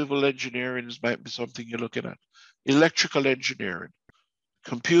 civil engineering might be something you're looking at. Electrical engineering,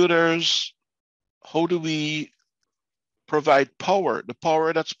 computers. How do we provide power? The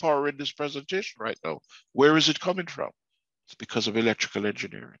power that's powering this presentation right now, where is it coming from? It's because of electrical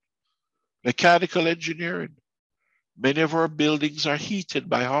engineering. Mechanical engineering. Many of our buildings are heated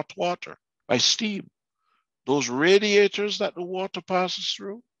by hot water, by steam. Those radiators that the water passes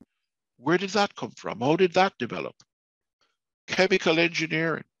through, where did that come from? How did that develop? Chemical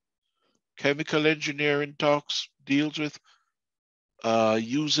engineering. Chemical engineering deals with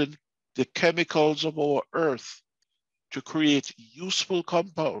using the chemicals of our earth to create useful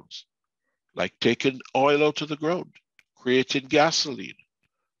compounds, like taking oil out of the ground, creating gasoline,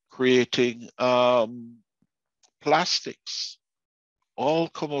 creating plastics, all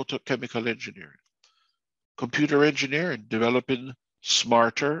come out of chemical engineering. Computer engineering, developing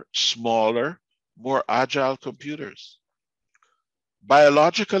smarter, smaller, more agile computers.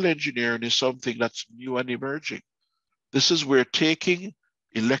 Biological engineering is something that's new and emerging. This is where taking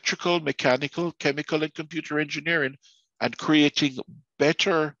electrical, mechanical, chemical, and computer engineering and creating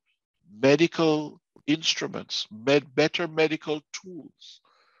better medical instruments, better medical tools,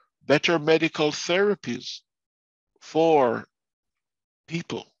 better medical therapies for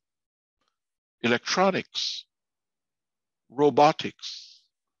people. Electronics, robotics.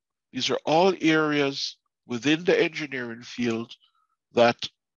 These are all areas within the engineering field that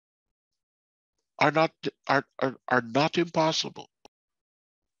are not impossible.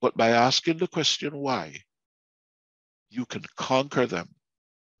 But by asking the question why, you can conquer them,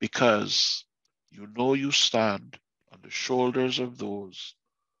 because you know you stand on the shoulders of those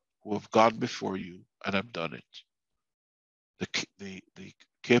who have gone before you and have done it. The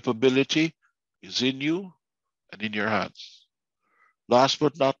capability is in you and in your hands. Last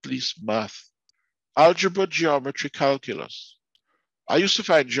but not least, math. Algebra, geometry, calculus. I used to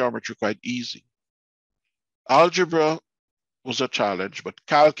find geometry quite easy. Algebra was a challenge, but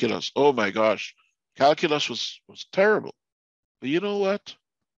calculus, oh my gosh, calculus was terrible. But you know what?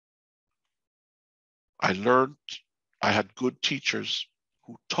 I learned, I had good teachers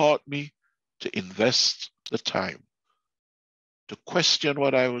who taught me to invest the time, to question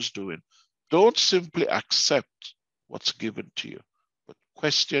what I was doing. Don't simply accept what's given to you, but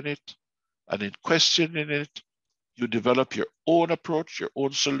question it. And in questioning it, you develop your own approach, your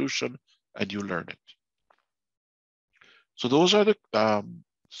own solution, and you learn it. So those are the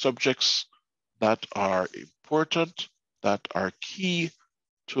subjects that are important, that are key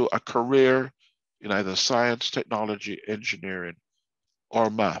to a career in either science, technology, engineering, or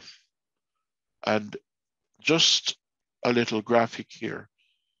math. And just a little graphic here.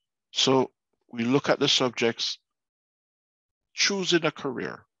 So we look at the subjects, choosing a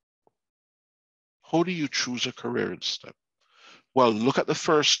career. How do you choose a career in STEM? Well, look at the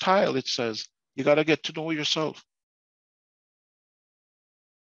first tile. It says, you got to get to know yourself.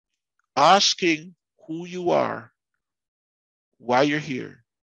 Asking who you are, why you're here,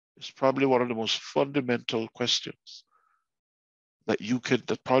 is probably one of the most fundamental questions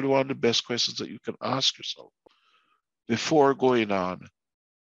that's probably one of the best questions that you can ask yourself before going on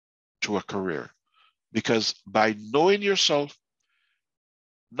to a career. Because by knowing yourself,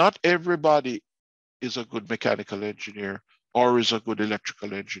 not everybody is a good mechanical engineer or is a good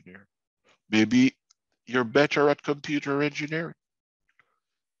electrical engineer. Maybe you're better at computer engineering.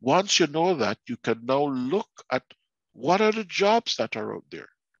 Once you know that, you can now look at what are the jobs that are out there.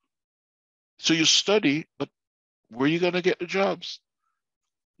 So you study, but where are you going to get the jobs?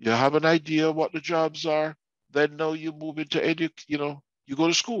 You have an idea of what the jobs are, then now you move into you go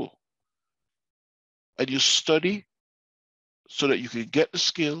to school and you study so that you can get the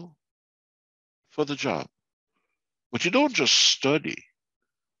skill for the job. But you don't just study,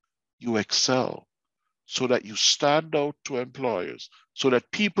 you excel so that you stand out to employers, so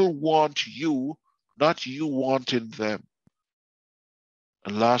that people want you, not you wanting them.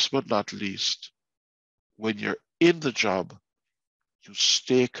 And last but not least, when you're in the job, you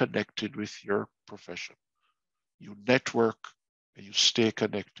stay connected with your profession. You network and you stay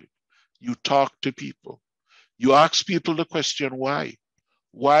connected. You talk to people. You ask people the question, why?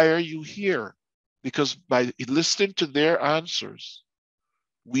 Why are you here? because by listening to their answers,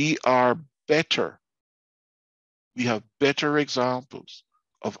 we are better. We have better examples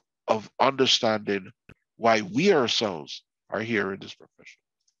of understanding why we ourselves are here in this profession.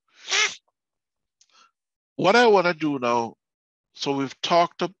 What I want to do now, so we've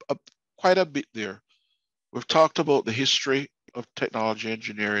talked quite a bit there. We've talked about the history of technology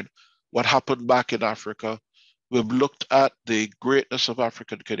engineering, what happened back in Africa. We've looked at the greatness of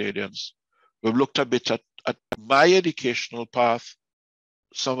African Canadians. We've looked a bit at my educational path,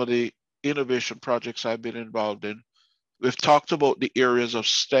 some of the innovation projects I've been involved in. We've talked about the areas of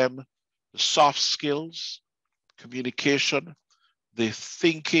STEM, the soft skills, communication, the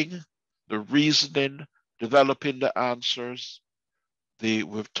thinking, the reasoning, developing the answers.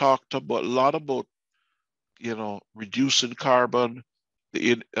 We've talked a lot about, reducing carbon,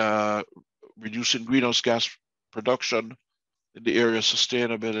 reducing greenhouse gas production in the area of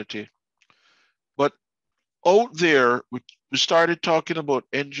sustainability. But out there, we started talking about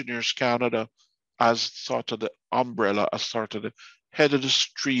Engineers Canada as sort of the umbrella, as sort of the head of the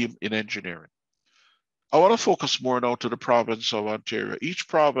stream in engineering. I want to focus more now to the province of Ontario. Each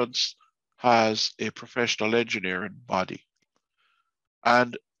province has a professional engineering body.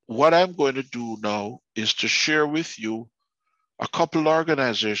 And what I'm going to do now is to share with you a couple of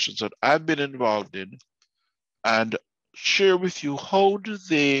organizations that I've been involved in and share with you how do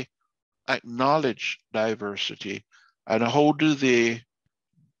they acknowledge diversity and how do they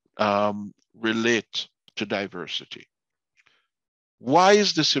relate to diversity. Why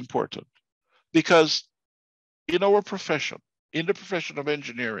is this important? Because in our profession, in the profession of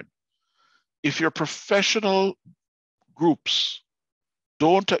engineering, if your professional groups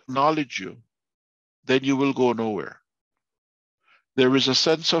don't acknowledge you, then you will go nowhere. There is a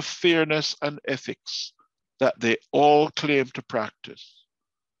sense of fairness and ethics that they all claim to practice.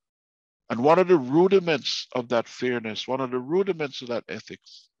 And one of the rudiments of that fairness, one of the rudiments of that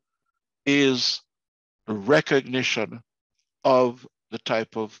ethics is the recognition of the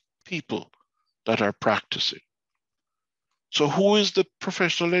type of people that are practicing. So who is the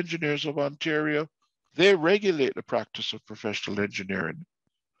Professional Engineers of Ontario? They regulate the practice of professional engineering.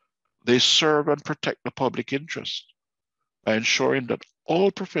 They serve and protect the public interest by ensuring that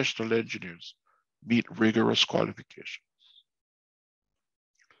all professional engineers meet rigorous qualifications.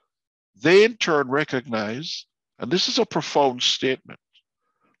 They in turn recognize, and this is a profound statement,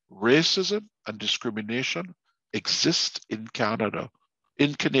 racism and discrimination exist in Canada,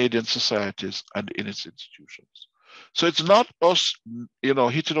 in Canadian societies, and in its institutions. So it's not us,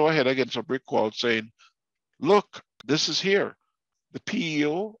 hitting our head against a brick wall saying, look, this is here. The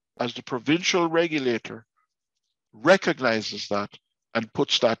PEO, as the provincial regulator, recognizes that and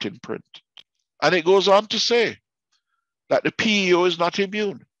puts that in print. And it goes on to say that the PEO is not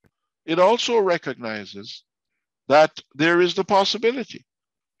immune. It also recognizes that there is the possibility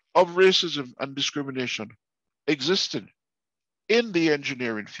of racism and discrimination existing in the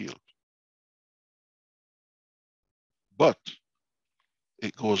engineering field. But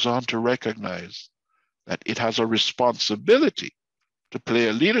it goes on to recognize that it has a responsibility to play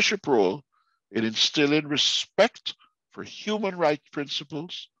a leadership role in instilling respect for human rights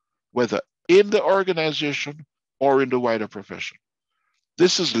principles, whether in the organization or in the wider profession.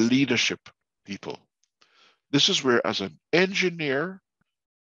 This is leadership, people. This is where, as an engineer,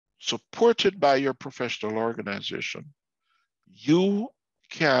 supported by your professional organization, you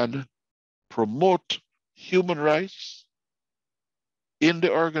can promote human rights in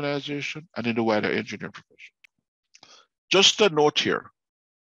the organization and in the wider engineering profession. Just a note here.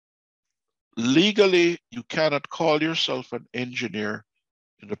 Legally, you cannot call yourself an engineer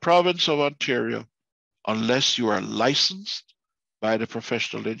in the province of Ontario unless you are licensed by the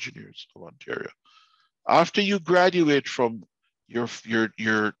Professional Engineers of Ontario. After you graduate from your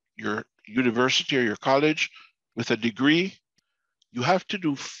university or your college with a degree, you have to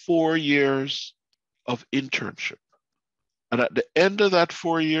do 4 years of internship. And at the end of that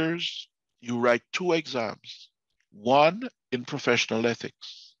 4 years, you write 2 exams, one in professional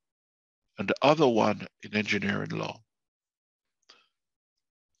ethics and the other one in engineering law.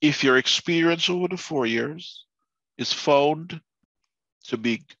 If your experience over the 4 years is found to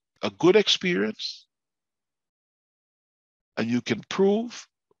be a good experience, and you can prove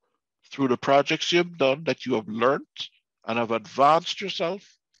through the projects you've done that you have learned and have advanced yourself,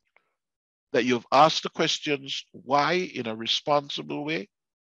 that you've asked the questions why in a responsible way,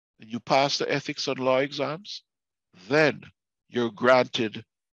 and you pass the ethics and law exams, then you're granted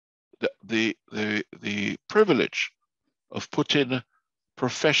the privilege of putting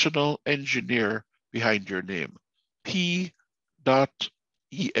professional engineer behind your name, P.ENG.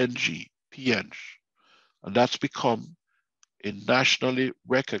 PEng. And that's become a nationally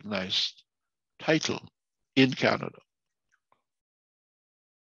recognized title in Canada.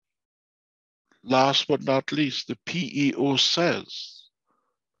 Last but not least, the PEO says,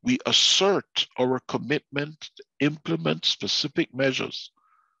 we assert our commitment to implement specific measures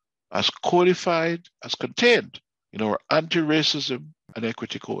as codified, as contained in our anti-racism and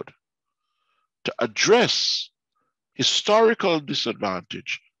equity code to address historical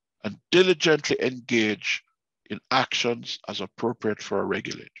disadvantage and diligently engage in actions as appropriate for a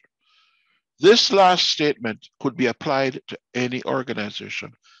regulator. This last statement could be applied to any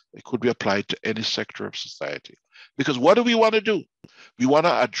organization. It could be applied to any sector of society. Because what do we want to do? We want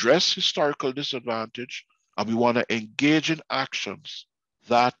to address historical disadvantage, and we want to engage in actions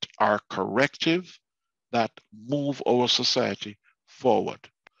that are corrective, that move our society forward.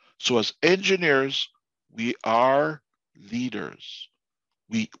 So as engineers, we are leaders.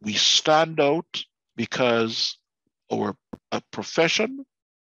 We stand out because our profession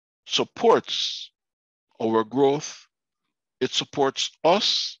supports our growth. It supports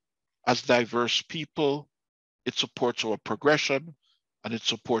us as diverse people. It supports our progression, and it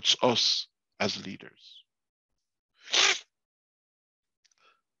supports us as leaders.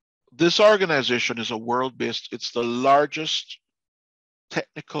 This organization is a world-based, it's the largest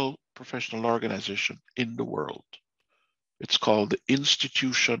technical professional organization in the world. It's called the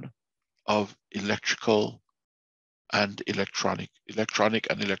Institution of Electrical and Electronic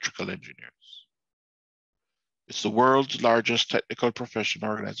and Electrical Engineers. It's the world's largest technical professional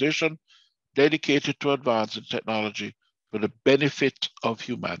organization dedicated to advancing technology for the benefit of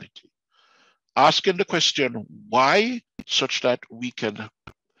humanity. Asking the question, why, such that we can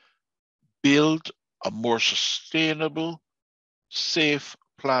build a more sustainable, safe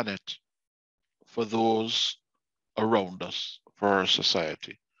planet for those around us, for our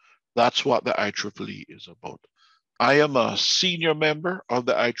society. That's what the IEEE is about. I am a senior member of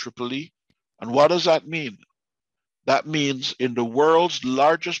the IEEE. And what does that mean? That means in the world's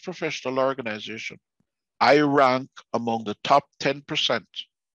largest professional organization, I rank among the top 10%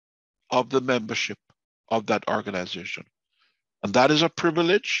 of the membership of that organization. And that is a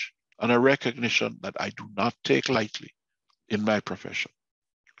privilege and a recognition that I do not take lightly in my profession.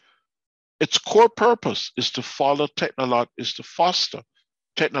 Its core purpose is to foster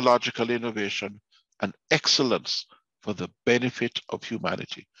technological innovation and excellence for the benefit of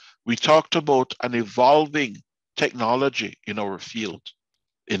humanity. We talked about an evolving technology in our field,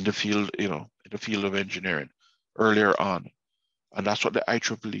 in the field of engineering earlier on. And that's what the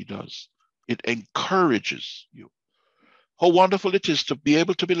IEEE does. It encourages you. How wonderful it is to be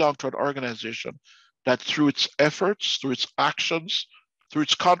able to belong to an organization that through its efforts, through its actions, through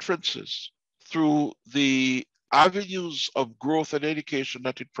its conferences, through the avenues of growth and education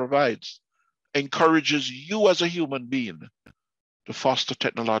that it provides, encourages you as a human being to foster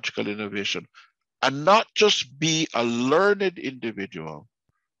technological innovation and not just be a learned individual,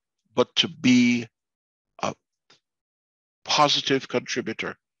 but to be a positive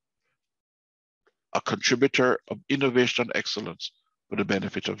contributor, a contributor of innovation and excellence for the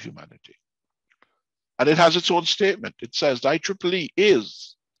benefit of humanity. And it has its own statement. It says the IEEE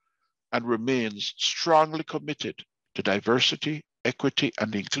is and remains strongly committed to diversity, equity,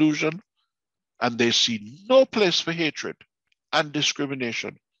 and inclusion, and they see no place for hatred and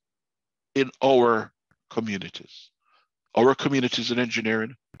discrimination in our communities in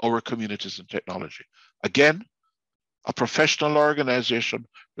engineering, our communities in technology. Again, a professional organization,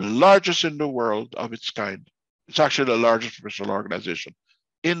 the largest in the world of its kind. It's actually the largest professional organization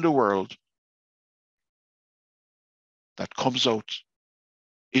in the world that comes out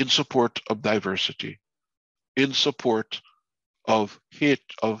in support of diversity, in support of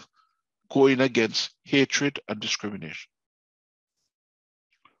going against hatred and discrimination.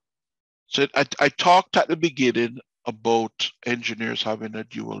 So I talked at the beginning about engineers having a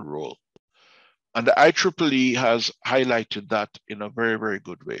dual role. And the IEEE has highlighted that in a very, very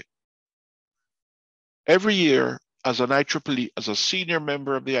good way. Every year, as an IEEE, as a senior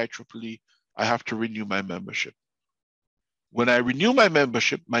member of the IEEE, I have to renew my membership. When I renew my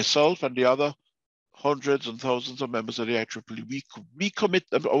membership, myself and the other hundreds and thousands of members of the IEEE, we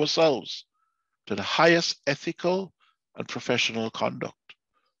recommit ourselves to the highest ethical and professional conduct.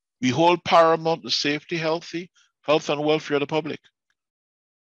 We hold paramount the safety, health and welfare of the public.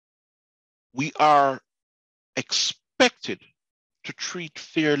 We are expected to treat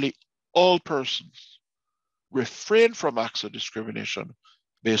fairly all persons, refrain from acts of discrimination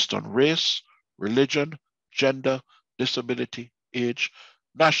based on race, religion, gender, disability, age,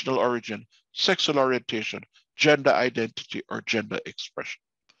 national origin, sexual orientation, gender identity, or gender expression.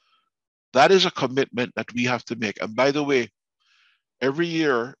 That is a commitment that we have to make. And by the way, every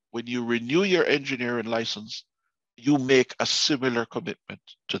year when you renew your engineering license, you make a similar commitment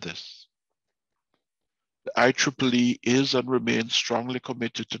to this. The IEEE is and remains strongly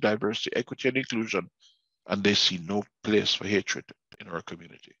committed to diversity, equity, and inclusion, and they see no place for hatred in our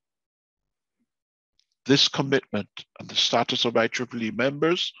community. This commitment and the status of IEEE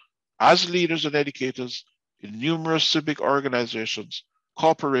members as leaders and educators in numerous civic organizations,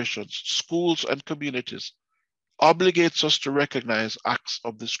 corporations, schools, and communities obligates us to recognize acts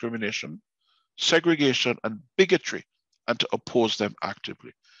of discrimination, segregation, and bigotry, and to oppose them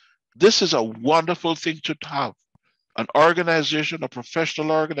actively. This is a wonderful thing to have. An organization, a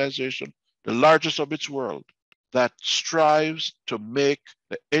professional organization, the largest of its world, that strives to make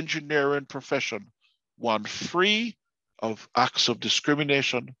the engineering profession one free of acts of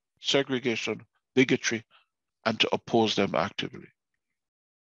discrimination, segregation, bigotry, and to oppose them actively.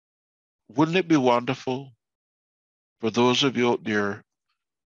 Wouldn't it be wonderful for those of you out there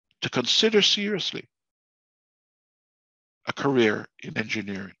to consider seriously a career in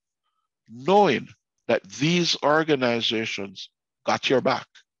engineering, knowing that these organizations got your back,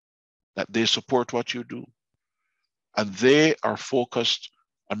 that they support what you do, and they are focused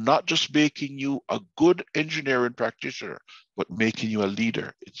on not just making you a good engineering practitioner, but making you a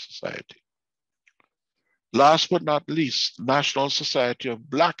leader in society. Last but not least, National Society of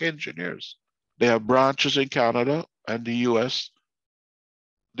Black Engineers. They have branches in Canada and the US.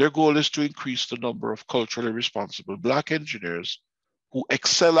 Their goal is to increase the number of culturally responsible Black engineers who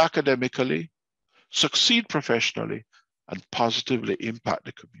excel academically, succeed professionally, and positively impact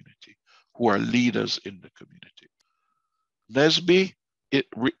the community, who are leaders in the community. NSBE, it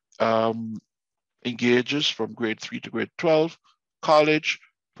engages from grade 3 to grade 12, college,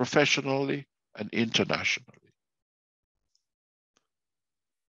 professionally, and internationally.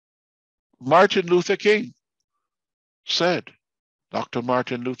 Martin Luther King said, Dr.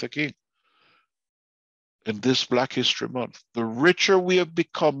 Martin Luther King, in this Black History Month, the richer we have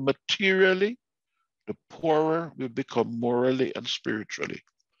become materially, the poorer we've become morally and spiritually.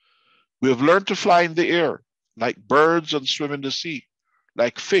 We have learned to fly in the air like birds and swim in the sea,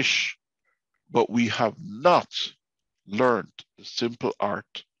 like fish, but we have not learned the simple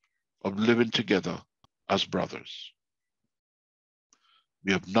art of living together as brothers.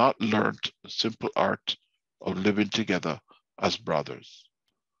 We have not learned the simple art of living together as brothers.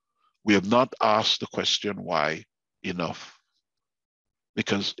 We have not asked the question why enough.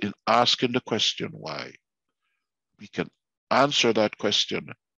 Because in asking the question why, we can answer that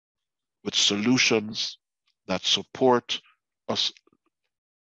question with solutions that support us,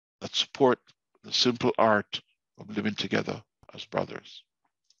 that support the simple art of living together as brothers.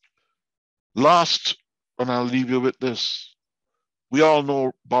 Last, and I'll leave you with this. We all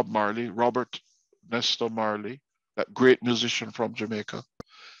know Bob Marley, Robert Nesta Marley, that great musician from Jamaica.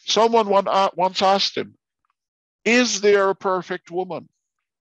 Someone once asked him, "Is there a perfect woman?"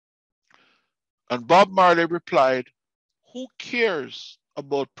 And Bob Marley replied, "Who cares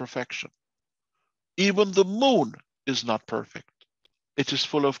about perfection? Even the moon is not perfect. It is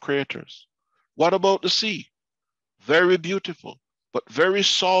full of craters. What about the sea? Very beautiful, but very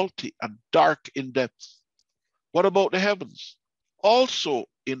salty and dark in depth. What about the heavens? Also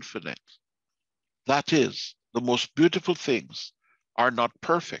infinite. That is, the most beautiful things are not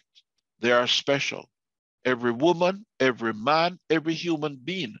perfect. They are special. Every woman, every man, every human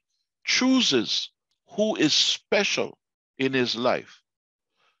being chooses who is special in his life."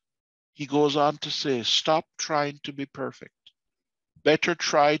 He goes on to say, stop trying to be perfect. Better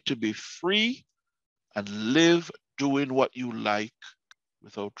try to be free and live doing what you like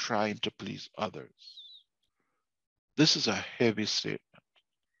without trying to please others. This is a heavy statement.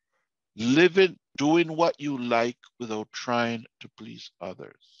 Living, doing what you like without trying to please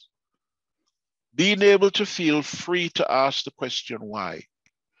others. Being able to feel free to ask the question why,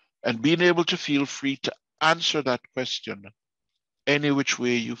 and being able to feel free to answer that question any which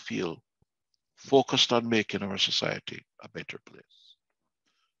way you feel, focused on making our society a better place.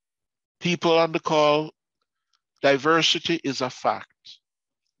 People on the call, diversity is a fact.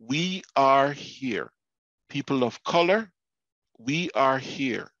 We are here. People of color, we are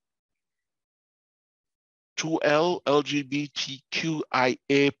here. 2L, LGBTQIA+,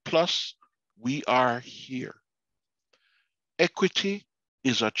 we are here. Equity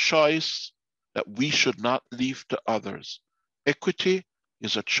is a choice that we should not leave to others. Equity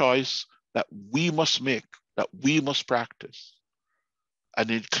is a choice that we must make, that we must practice. And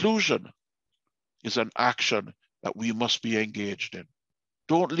inclusion is an action that we must be engaged in.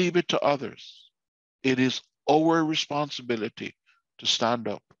 Don't leave it to others. It is our responsibility to stand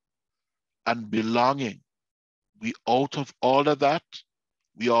up, and belonging. We, out of all of that,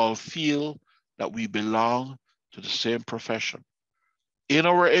 we all feel that we belong to the same profession. In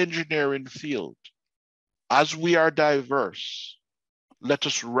our engineering field, as we are diverse, let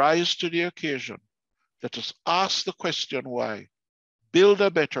us rise to the occasion. Let us ask the question why, build a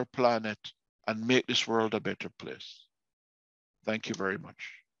better planet, and make this world a better place. Thank you very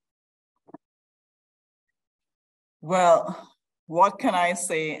much. Well, what can I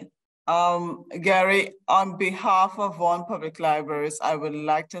say? Gary, on behalf of Vaughan Public Libraries, I would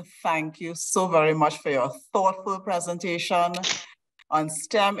like to thank you so very much for your thoughtful presentation on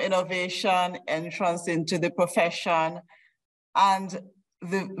STEM innovation, entrance into the profession, and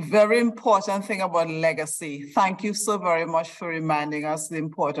the very important thing about legacy. Thank you so very much for reminding us the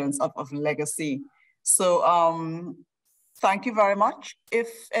importance of legacy. So thank you very much. If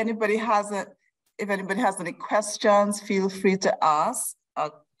anybody has any questions, feel free to ask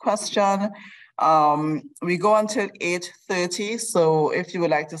a question. We go until 8:30. So if you would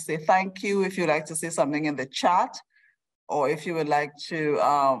like to say thank you, if you'd like to say something in the chat, or if you would like to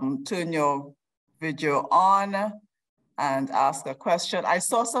turn your video on and ask a question. I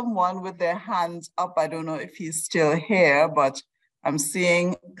saw someone with their hands up. I don't know if he's still here, but I'm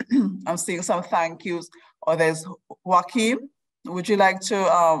seeing I'm seeing some thank yous. Or there's Joaquin. Would you like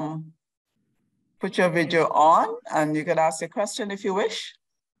to put your video on and you can ask a question if you wish?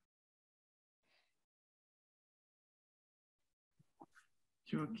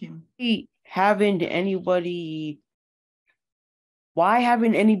 Joaquin. Why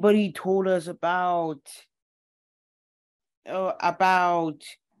haven't anybody told us about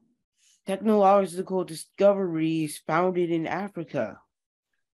technological discoveries founded in Africa?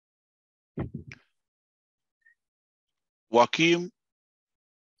 Joaquin?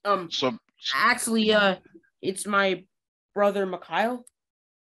 Actually, it's my brother Mikhail.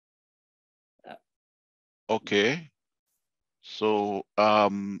 Okay. So,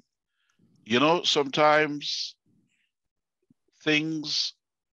 you know, sometimes things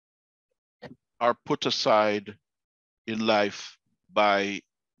are put aside in life by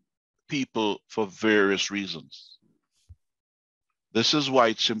people for various reasons. This is why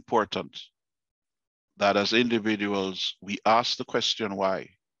it's important that as individuals, we ask the question why.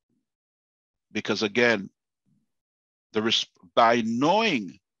 Because again, by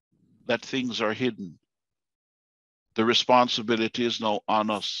knowing that things are hidden, the responsibility is now on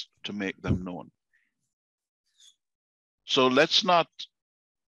us to make them known. So let's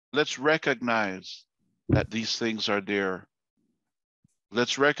recognize that these things are there.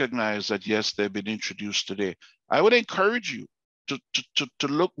 Let's recognize that, yes, they've been introduced today. I would encourage you to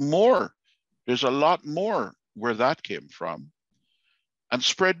look more. There's a lot more where that came from, and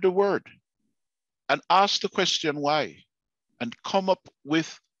spread the word and ask the question why, and come up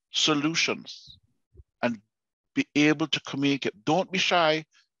with solutions and be able to communicate. Don't be shy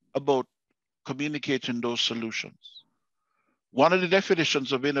about communicating those solutions. One of the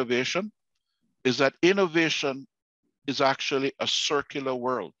definitions of innovation is that innovation is actually a circular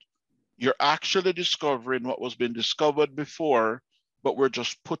world. You're actually discovering what was being discovered before, but we're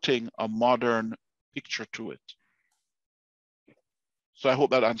just putting a modern picture to it. So I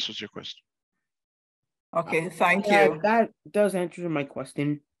hope that answers your question. Okay, thank you. That does answer my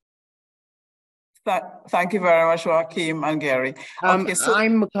question. Thank you very much, Joaquin and Gary. Okay, so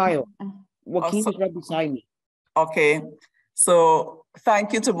I'm Mikhail. Joaquin is right beside me. Okay, so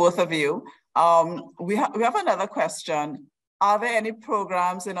thank you to both of you. We have another question. Are there any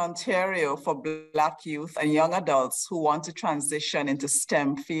programs in Ontario for Black youth and young adults who want to transition into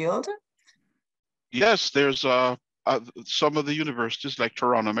STEM field? Yes, there's some of the universities like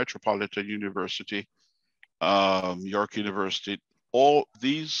Toronto Metropolitan University, York University, all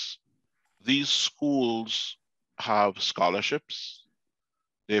these schools have scholarships.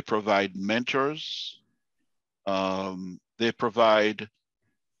 They provide mentors. They provide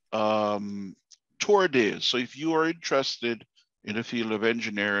tour days. So if you are interested in the field of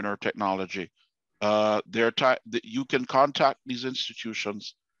engineering or technology, you can contact these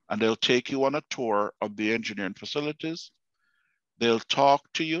institutions and they'll take you on a tour of the engineering facilities. They'll talk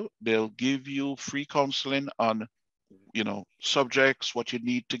to you. They'll give you free counseling on, you know, subjects, what you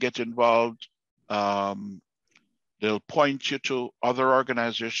need to get involved. They'll point you to other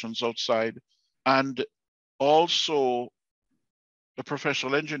organizations outside. And also, the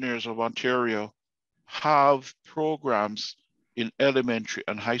Professional Engineers of Ontario have programs in elementary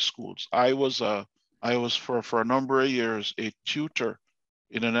and high schools. I was for a number of years a tutor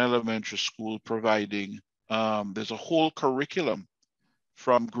in an elementary school providing, there's a whole curriculum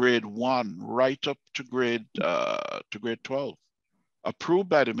from grade 1 right up to grade 12. approved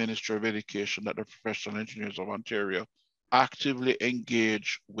by the Ministry of Education that the Professional Engineers of Ontario actively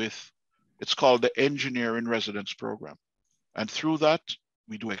engage with. It's called the Engineering Residence Program. And through that,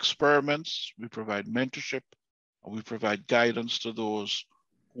 we do experiments, we provide mentorship, and we provide guidance to those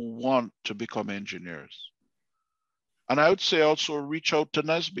who want to become engineers. And I would say also reach out to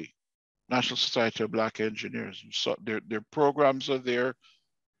NSBE, National Society of Black Engineers. So their programs are there.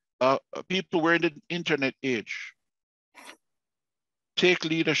 People, we're in the internet age. Take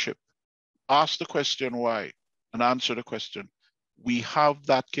leadership, ask the question why, and answer the question. We have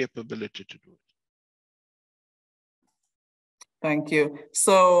that capability to do it. Thank you.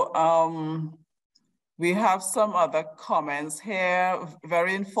 So we have some other comments here,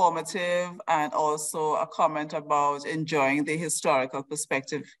 very informative, and also a comment about enjoying the historical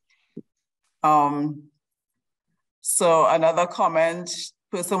perspective. So another comment,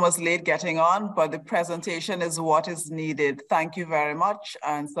 person was late getting on, but the presentation is what is needed. Thank you very much,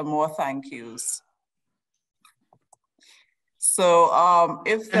 and some more thank yous. So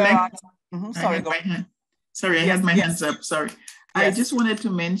if there are, sorry, go ahead. Sorry, I had my hands up, sorry. Yes. I just wanted to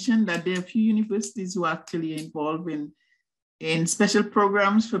mention that there are a few universities who are actually involved in special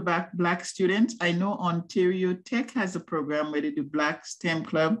programs for Black students. I know Ontario Tech has a program where they do Black STEM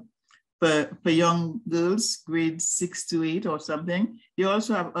Club for young girls, grades 6 to 8 or something. They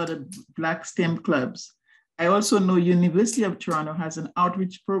also have other Black STEM clubs. I also know University of Toronto has an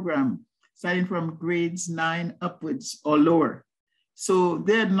outreach program starting from grades 9 upwards or lower. So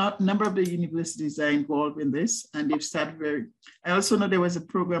there are a number of the universities are involved in this, and they've started I also know there was a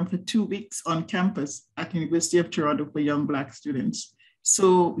program for 2 weeks on campus at University of Toronto for young Black students.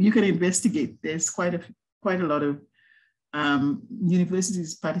 So you can investigate. There's quite a lot of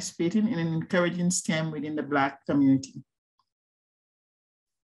universities participating in encouraging STEM within the Black community.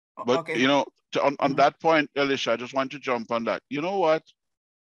 But okay. You know, on that point, Elisha, I just want to jump on that. You know what?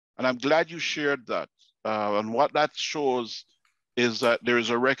 And I'm glad you shared that. And what that shows is that there is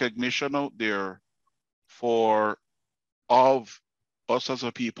a recognition out there of us as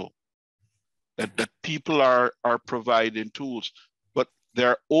a people, that people are providing tools, but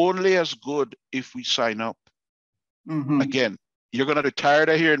they're only as good if we sign up. Mm-hmm. Again, you're gonna be tired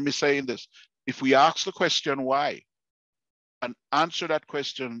of hearing me saying this. If we ask the question why, and answer that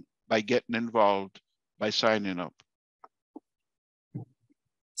question by getting involved, by signing up.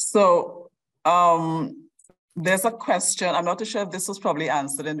 So there's a question, I'm not too sure if this was probably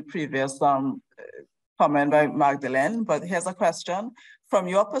answered in the previous comment by Magdalene, but here's a question. From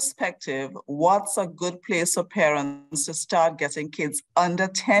your perspective, what's a good place for parents to start getting kids under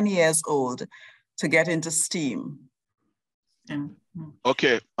 10 years old to get into STEAM?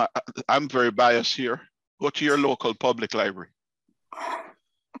 Okay, I'm very biased here. Go to your local public library.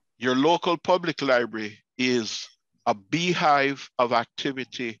 Your local public library is a beehive of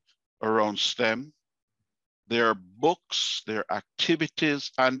activity around STEM. There are books, there are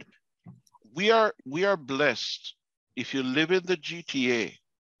activities, and we are blessed. If you live in the GTA,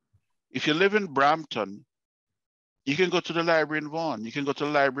 if you live in Brampton, you can go to the library in Vaughan, you can go to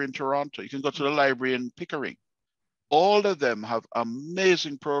the library in Toronto, you can go to the library in Pickering. All of them have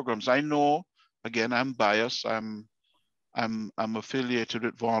amazing programs. I know, again, I'm biased. I'm affiliated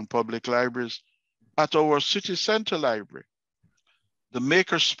with Vaughan Public Libraries. At our city center library, the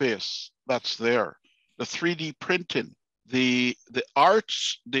makerspace that's there, the 3D printing, the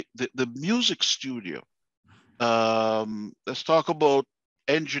arts, the music studio. Let's talk about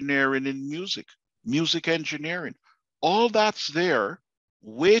engineering in music engineering. All that's there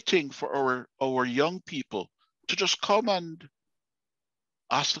waiting for our young people to just come and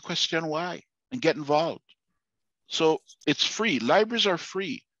ask the question why and get involved. So it's free. Libraries are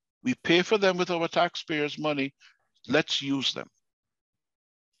free. We pay for them with our taxpayers' money. Let's use them.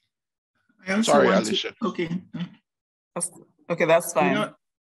 Sorry, Alicia. Okay, that's fine.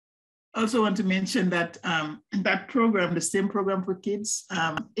 I also want to mention that that program, the STEM program for kids,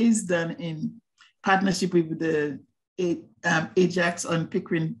 is done in partnership with the Ajax on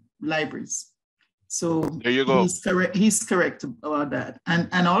Pickering Libraries. So there you go. He's correct about that.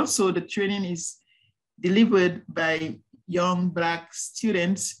 And also the training is delivered by young Black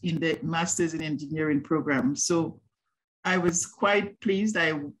students in the Masters in Engineering program. So I was quite pleased.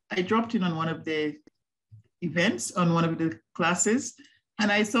 I dropped in on one of the events, on one of the classes,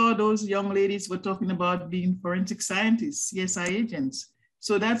 and I saw those young ladies were talking about being forensic scientists, CSI agents.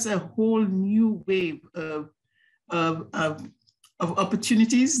 So that's a whole new wave of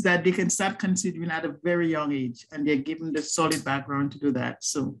opportunities that they can start considering at a very young age, and they're given the solid background to do that.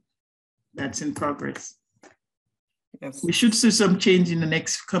 So that's in progress. Yes. We should see some change in the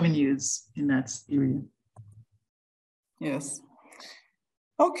next coming years in that area. Yes.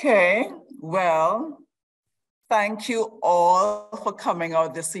 Okay, well, thank you all for coming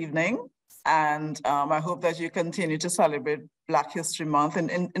out this evening. And I hope that you continue to celebrate Black History Month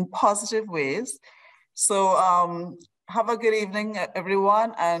in positive ways. So have a good evening,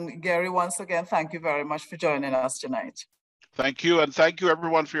 everyone. And Gary, once again, thank you very much for joining us tonight. Thank you. And thank you,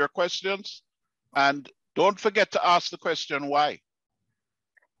 everyone, for your questions. And don't forget to ask the question, why?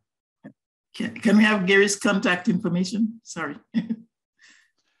 Can we have Gary's contact information? Sorry.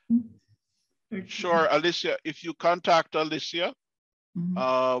 Sure, Alicia, if you contact Alicia,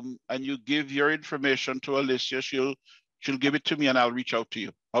 and you give your information to Alicia, she'll give it to me and I'll reach out to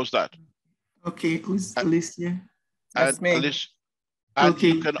you. How's that? Okay, who's Alicia? That's me. Alicia, and okay.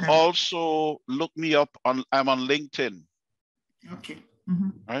 You can also look me up on, I'm on LinkedIn. Okay.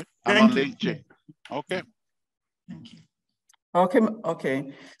 Right? I'm on LinkedIn. Okay. Thank you.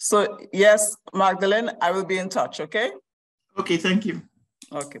 Okay. So yes, Magdalene, I will be in touch, okay? Okay, thank you.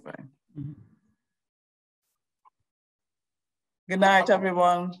 Okay, bye. Good night,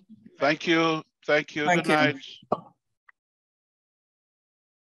 everyone. Thank you. Thank you. Good night.